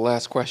related to the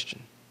last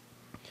question.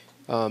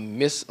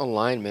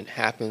 Misalignment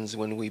happens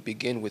when we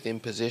begin with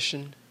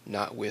imposition,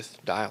 not with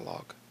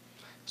dialogue.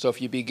 So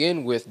if you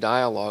begin with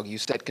dialogue, you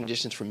set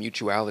conditions for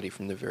mutuality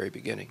from the very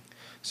beginning.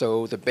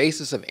 So the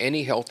basis of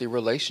any healthy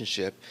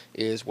relationship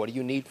is, what do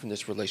you need from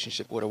this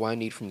relationship? What do I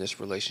need from this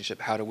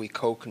relationship? How do we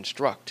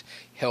co-construct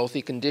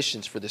healthy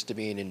conditions for this to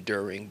be an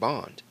enduring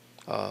bond?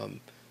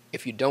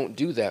 If you don't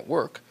do that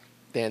work,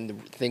 then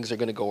things are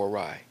going to go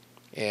awry.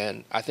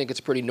 And I think it's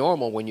pretty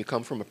normal when you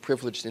come from a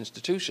privileged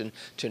institution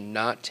to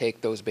not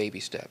take those baby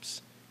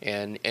steps.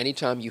 And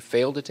anytime you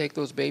fail to take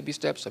those baby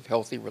steps of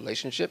healthy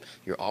relationship,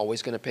 you're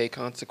always going to pay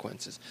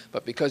consequences.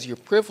 But because you're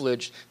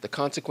privileged, the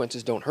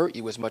consequences don't hurt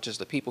you as much as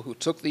the people who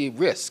took the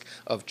risk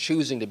of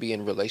choosing to be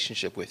in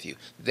relationship with you.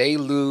 They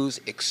lose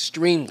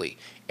extremely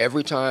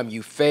every time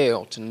you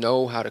fail to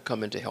know how to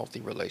come into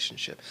healthy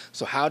relationship.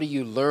 So how do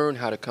you learn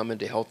how to come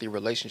into healthy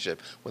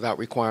relationship without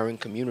requiring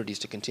communities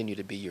to continue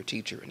to be your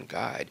teacher and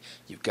guide?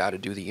 You've got to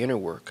do the inner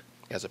work.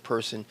 As a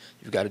person,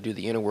 you've got to do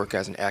the inner work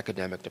as an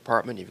academic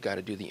department. You've got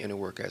to do the inner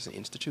work as an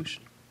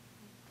institution.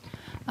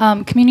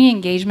 Community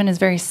engagement is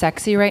very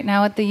sexy right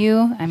now at the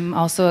U. I'm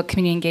also a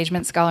community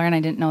engagement scholar, and I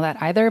didn't know that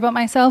either about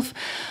myself.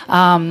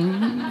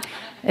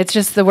 It's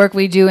just the work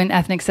we do in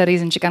ethnic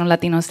studies and Chicano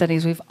Latino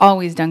studies. We've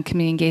always done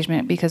community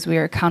engagement because we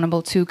are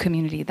accountable to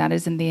community. That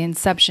is in the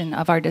inception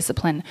of our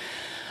discipline.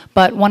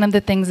 But one of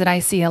the things that I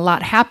see a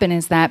lot happen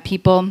is that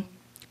people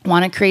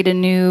want to create a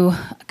new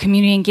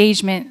community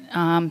engagement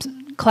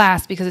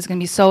class because it's going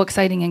to be so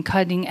exciting and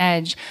cutting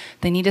edge.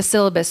 They need a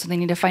syllabus, so they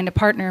need to find a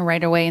partner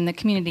right away in the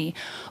community.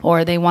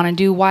 Or they want to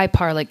do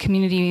YPAR, like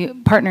community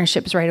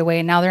partnerships right away,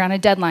 and now they're on a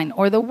deadline.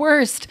 Or the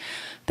worst,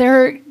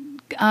 they're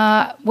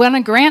on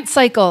a grant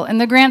cycle,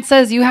 and the grant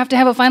says you have to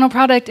have a final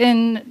product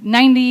in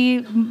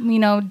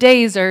 90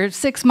 days or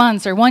 6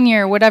 months or 1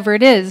 year, whatever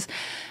it is.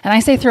 And I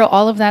say throw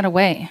all of that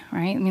away,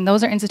 right? I mean,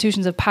 those are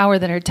institutions of power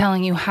that are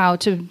telling you how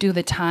to do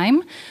the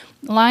time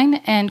line.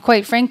 And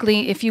quite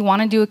frankly, if you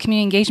want to do a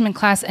community engagement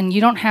class and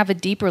you don't have a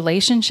deep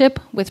relationship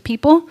with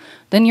people,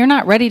 then you're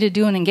not ready to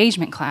do an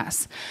engagement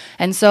class.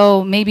 And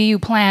so maybe you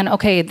plan,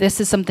 okay, this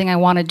is something I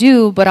want to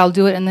do, but I'll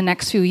do it in the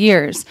next few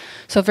years.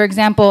 So for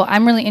example,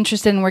 I'm really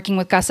interested in working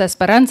with Casa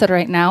Esperanza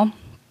right now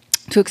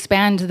to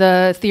expand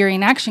the theory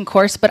and action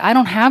course, but I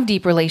don't have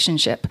deep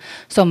relationship.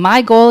 So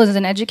my goal as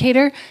an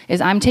educator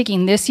is I'm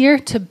taking this year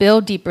to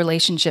build deep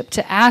relationship,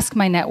 to ask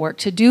my network,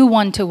 to do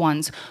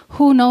one-to-ones.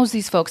 Who knows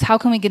these folks? How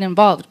can we get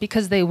involved?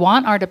 Because they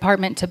want our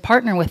department to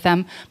partner with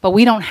them, but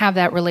we don't have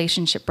that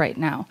relationship right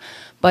now.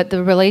 But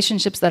the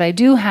relationships that I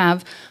do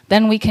have,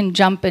 then we can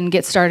jump and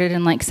get started,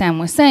 and like Sam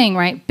was saying,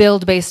 right,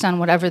 build based on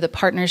whatever the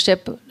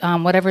partnership,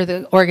 whatever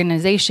the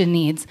organization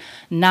needs,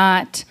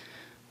 not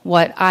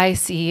what I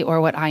see or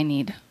what I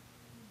need.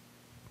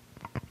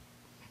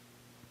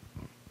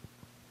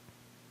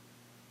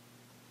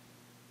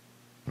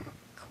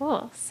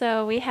 Cool.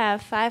 So we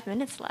have 5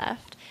 minutes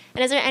left.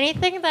 And is there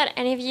anything that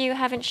any of you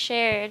haven't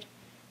shared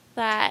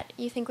that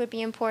you think would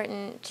be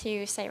important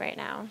to say right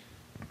now?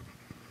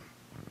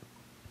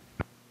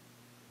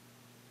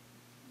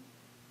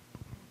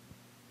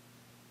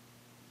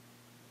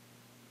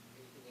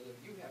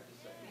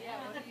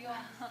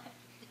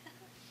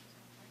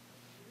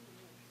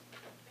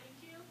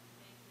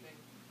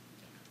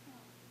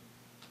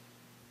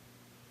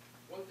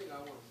 One thing I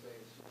want to say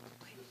is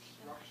the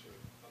structure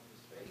of the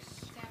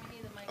space.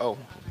 Oh,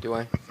 do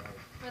I?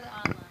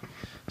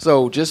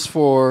 So just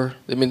for,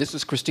 I mean, this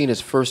is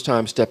Christina's first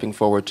time stepping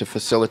forward to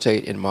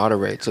facilitate and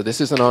moderate, so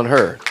this isn't on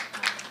her.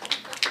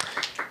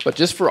 But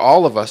just for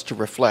all of us to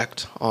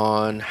reflect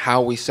on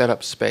how we set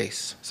up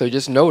space. So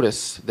just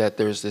notice that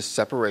there's this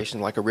separation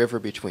like a river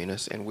between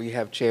us, and we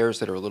have chairs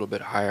that are a little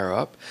bit higher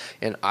up.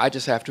 And I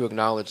just have to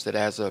acknowledge that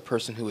as a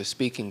person who is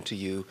speaking to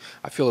you,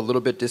 I feel a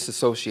little bit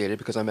disassociated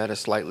because I'm at a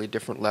slightly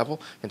different level,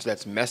 and so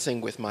that's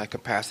messing with my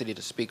capacity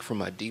to speak from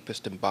my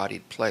deepest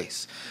embodied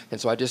place.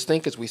 And so I just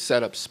think as we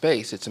set up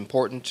space, it's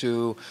important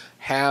to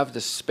have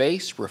the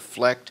space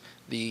reflect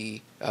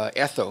the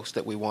ethos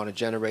that we want to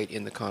generate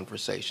in the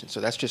conversation. So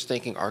that's just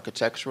thinking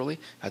architecturally.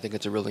 I think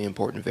it's a really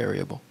important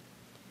variable.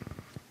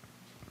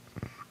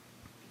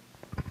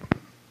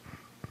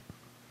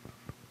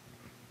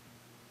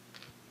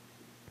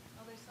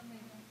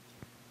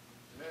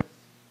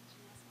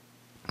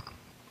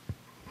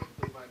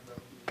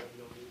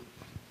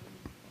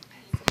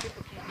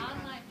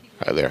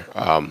 Hi there.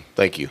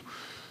 Thank you.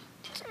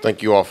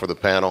 Thank you all for the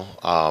panel.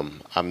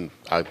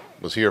 I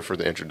was here for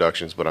the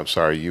introductions, but I'm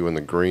sorry, you in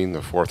the green,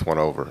 the fourth one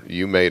over,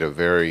 you made a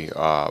very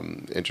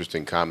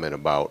interesting comment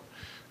about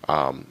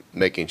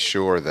making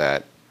sure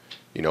that,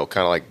 you know,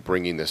 kind of like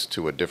bringing this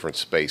to a different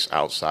space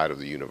outside of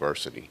the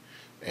university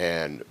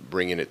and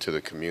bringing it to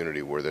the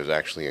community where there's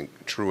actually a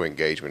true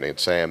engagement. And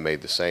Sam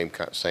made the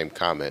same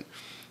comment.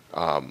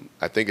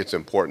 I think it's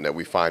important that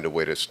we find a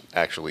way to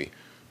actually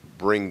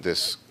bring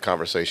this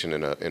conversation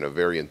in a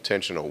very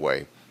intentional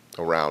way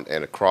around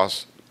and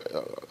across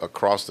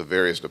the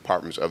various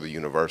departments of the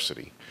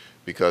university,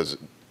 because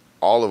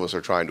all of us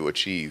are trying to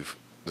achieve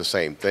the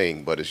same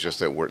thing, but it's just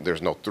that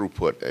there's no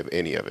throughput of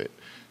any of it.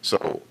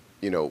 So,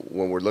 you know,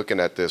 when we're looking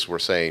at this, we're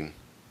saying,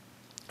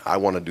 I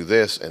want to do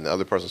this, and the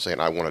other person's saying,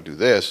 I want to do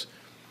this.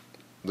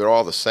 They're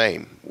all the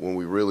same when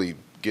we really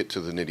get to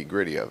the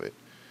nitty-gritty of it.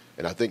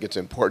 And I think it's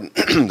important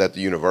that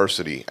the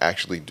university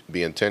actually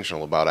be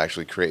intentional about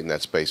actually creating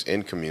that space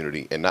in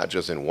community, and not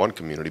just in one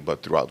community,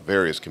 but throughout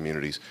various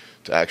communities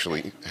to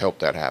actually help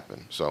that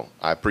happen. So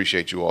I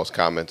appreciate you all's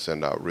comments,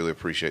 and really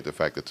appreciate the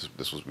fact that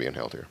this was being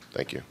held here.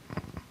 Thank you.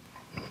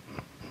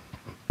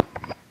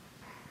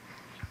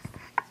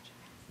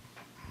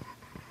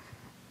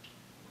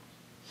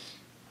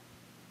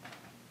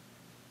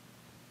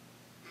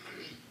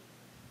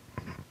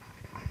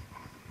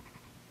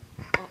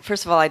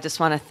 First of all, I just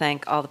want to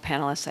thank all the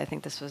panelists. I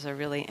think this was a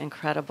really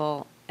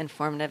incredible,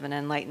 informative, and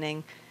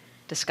enlightening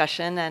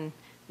discussion. And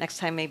next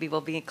time, maybe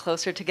we'll be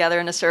closer together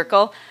in a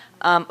circle.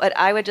 But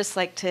I would just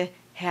like to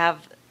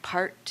have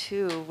part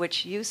 2,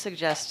 which you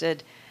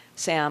suggested,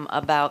 Sam,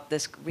 about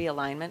this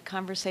realignment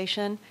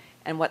conversation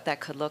and what that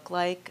could look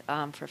like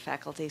for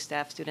faculty,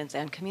 staff, students,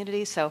 and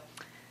community. So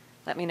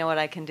let me know what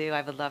I can do.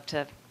 I would love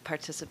to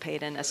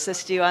participate and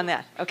assist you on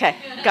that. Okay,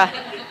 got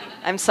it.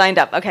 I'm signed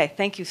up. Okay,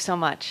 thank you so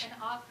much.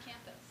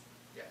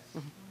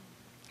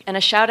 And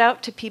a shout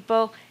out to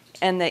people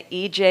in the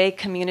EJ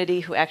community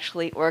who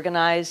actually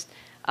organized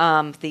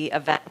the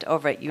event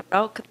over at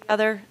Euro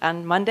together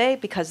on Monday,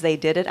 because they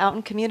did it out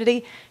in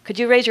community. Could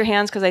you raise your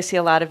hands, because I see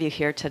a lot of you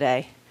here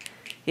today?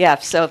 Yeah,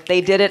 so they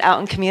did it out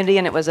in community,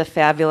 and it was a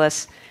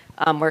fabulous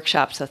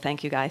workshop, so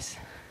thank you guys.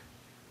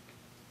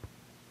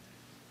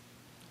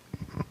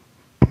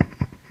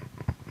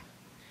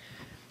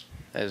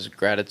 As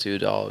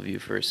gratitude to all of you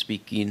for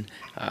speaking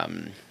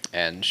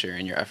and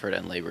sharing your effort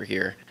and labor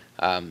here.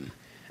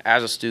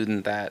 As a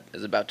student that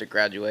is about to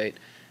graduate,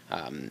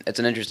 it's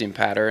an interesting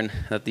pattern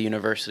that the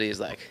university is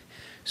like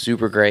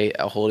super great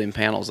at holding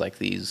panels like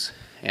these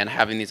and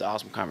having these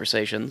awesome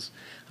conversations.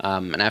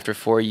 And after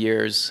 4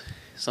 years,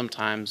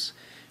 sometimes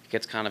it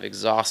gets kind of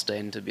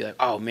exhausting to be like,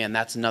 oh man,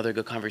 that's another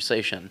good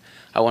conversation.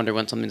 I wonder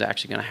when something's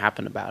actually going to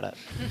happen about it.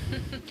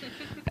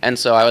 And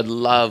so I would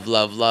love,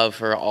 love, love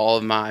for all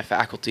of my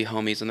faculty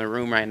homies in the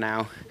room right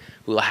now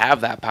who will have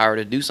that power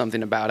to do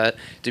something about it,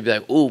 to be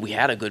like, ooh, we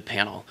had a good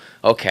panel.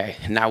 Okay,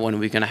 now when are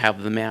we going to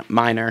have the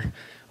minor?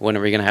 When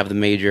are we going to have the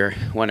major?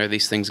 When are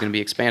these things going to be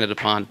expanded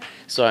upon?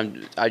 So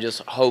I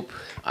just hope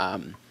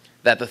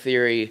that the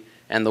theory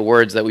and the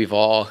words that we've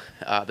all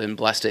been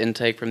blessed to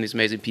intake from these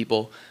amazing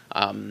people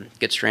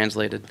gets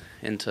translated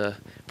into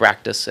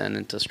practice and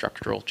into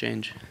structural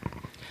change.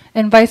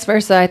 And vice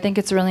versa, I think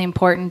it's really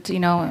important, you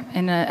know,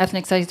 in the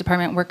ethnic studies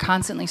department, we're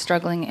constantly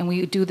struggling and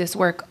we do this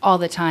work all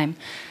the time.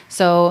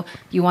 So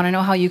you want to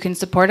know how you can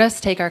support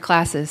us? Take our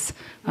classes,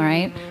 all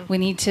right?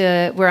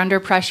 We're under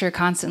pressure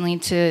constantly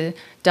to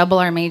double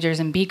our majors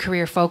and be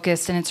career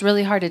focused, and it's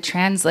really hard to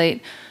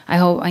translate.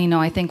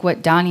 I think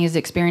what Donnie is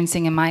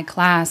experiencing in my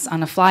class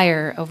on a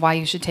flyer of why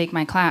you should take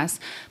my class.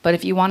 But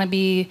if you want to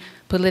be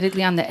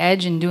politically on the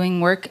edge and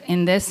doing work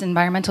in this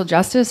environmental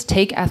justice,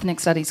 take ethnic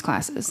studies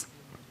classes.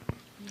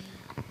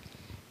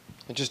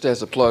 And just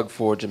as a plug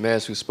for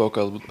Jamez, who spoke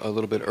a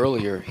little bit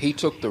earlier, he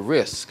took the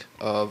risk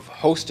of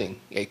hosting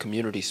a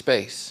community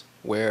space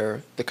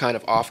where the kind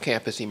of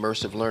off-campus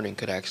immersive learning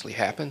could actually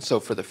happen. So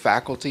for the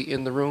faculty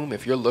in the room,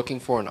 if you're looking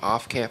for an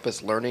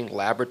off-campus learning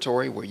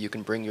laboratory where you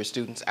can bring your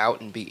students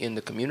out and be in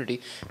the community,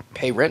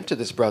 pay rent to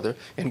this brother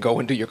and go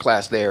and do your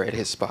class there at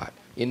his spot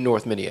in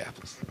North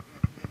Minneapolis.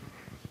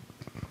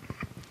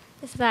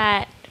 Is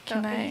that...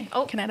 Can I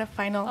add a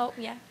final? Oh,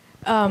 yeah.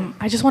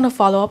 I just want to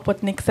follow up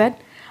what Nick said.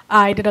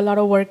 I did a lot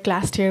of work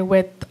last year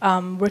with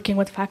working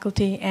with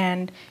faculty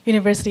and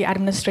university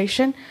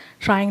administration,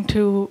 trying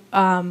to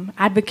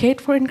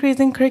advocate for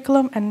increasing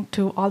curriculum, and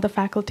to all the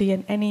faculty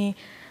and any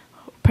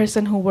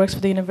person who works for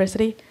the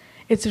university.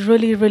 It's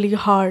really, really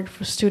hard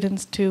for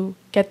students to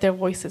get their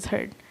voices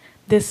heard.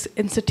 This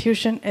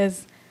institution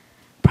is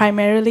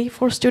primarily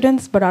for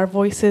students, but our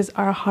voices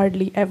are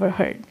hardly ever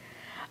heard.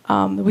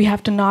 We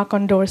have to knock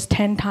on doors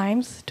 10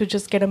 times to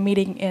just get a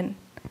meeting in.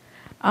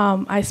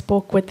 I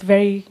spoke with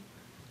very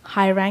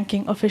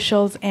high-ranking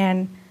officials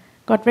and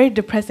got very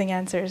depressing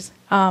answers.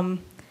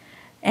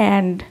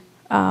 And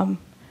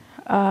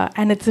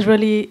it's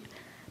really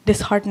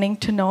disheartening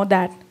to know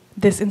that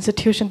this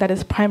institution that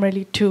is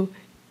primarily to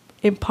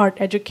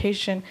impart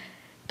education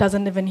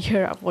doesn't even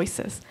hear our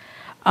voices.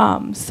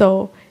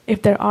 So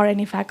if there are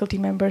any faculty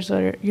members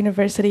or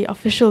university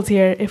officials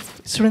here,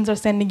 if students are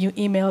sending you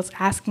emails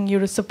asking you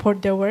to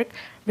support their work,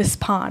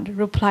 respond,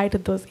 reply to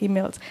those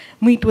emails,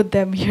 meet with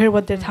them, hear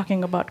what they're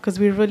talking about, because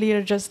we really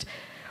are just,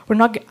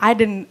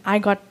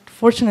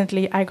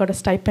 fortunately, I got a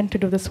stipend to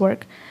do this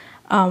work,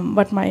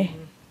 but my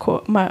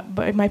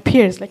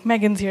peers, like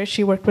Megan's here,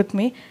 she worked with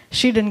me,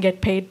 she didn't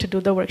get paid to do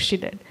the work she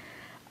did.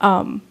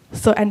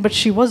 But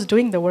she was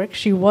doing the work,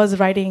 she was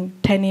writing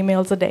 10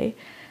 emails a day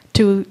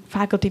to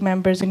faculty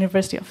members,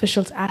 university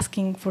officials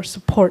asking for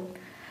support.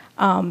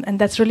 And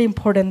that's really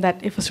important,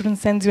 that if a student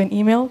sends you an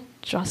email,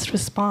 just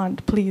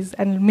respond, please,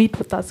 and meet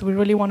with us. We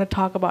really want to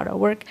talk about our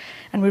work,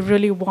 and we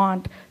really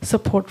want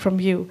support from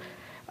you.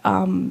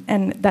 And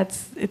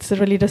it's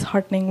really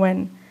disheartening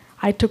when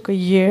I took a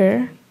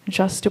year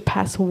just to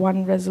pass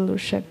one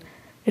resolution.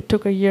 It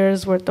took a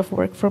year's worth of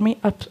work for me,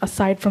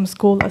 aside from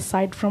school,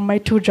 aside from my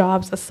 2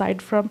 jobs,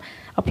 aside from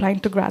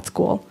applying to grad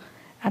school.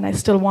 And I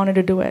still wanted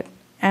to do it,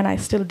 and I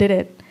still did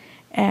it.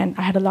 And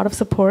I had a lot of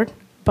support,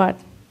 but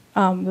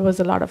there was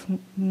a lot of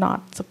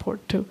not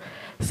support too.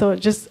 So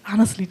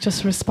honestly,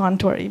 just respond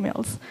to our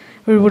emails.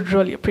 We would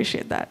really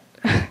appreciate that.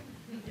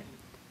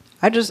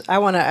 I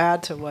want to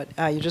add to what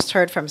you just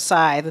heard from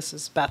Cy. This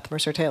is Beth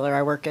Mercer-Taylor.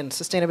 I work in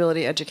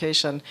sustainability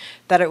education.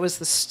 That it was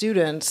the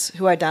students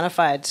who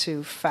identified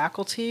to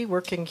faculty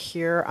working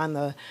here on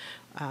the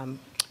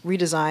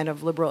redesign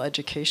of liberal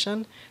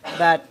education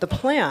that the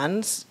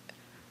plans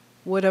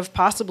would have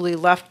possibly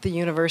left the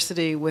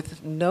university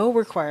with no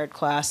required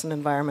class in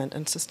environment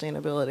and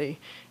sustainability.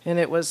 And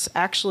it was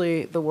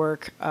actually the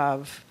work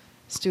of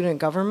student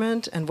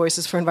government and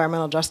Voices for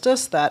Environmental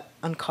Justice that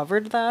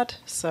uncovered that.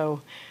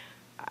 So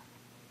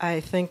I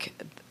think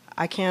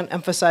I can't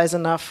emphasize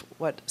enough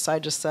what Cy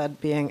just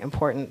said being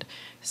important.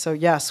 So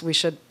yes, we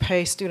should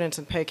pay students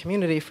and pay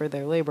community for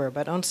their labor,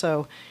 but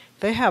also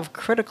they have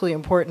critically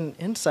important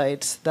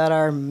insights that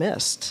are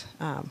missed,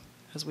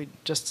 as we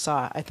just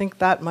saw. I think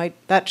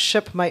that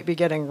ship might be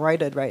getting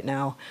righted right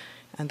now,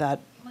 and that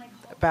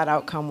bad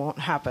outcome won't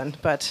happen.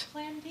 But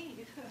Plan D.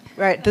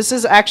 Right, this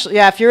is actually,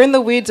 if you're in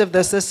the weeds of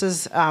this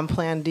is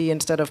Plan D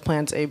instead of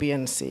Plans A, B,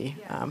 and C.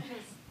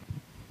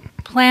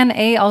 Plan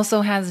A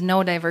also has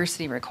no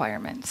diversity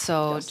requirement,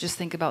 so Yes. just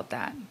think about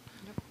that.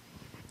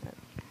 Yep.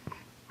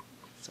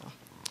 So,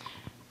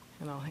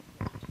 and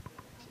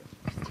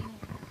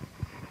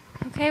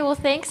Okay, well,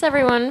 thanks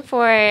everyone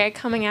for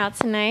coming out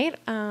tonight.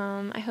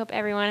 I hope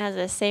everyone has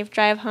a safe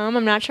drive home.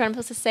 I'm not sure what I'm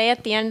supposed to say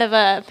at the end of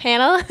a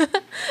panel.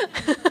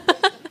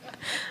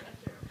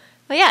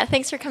 Well, yeah,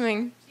 thanks for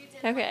coming.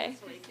 Okay.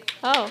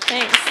 Oh,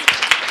 thanks.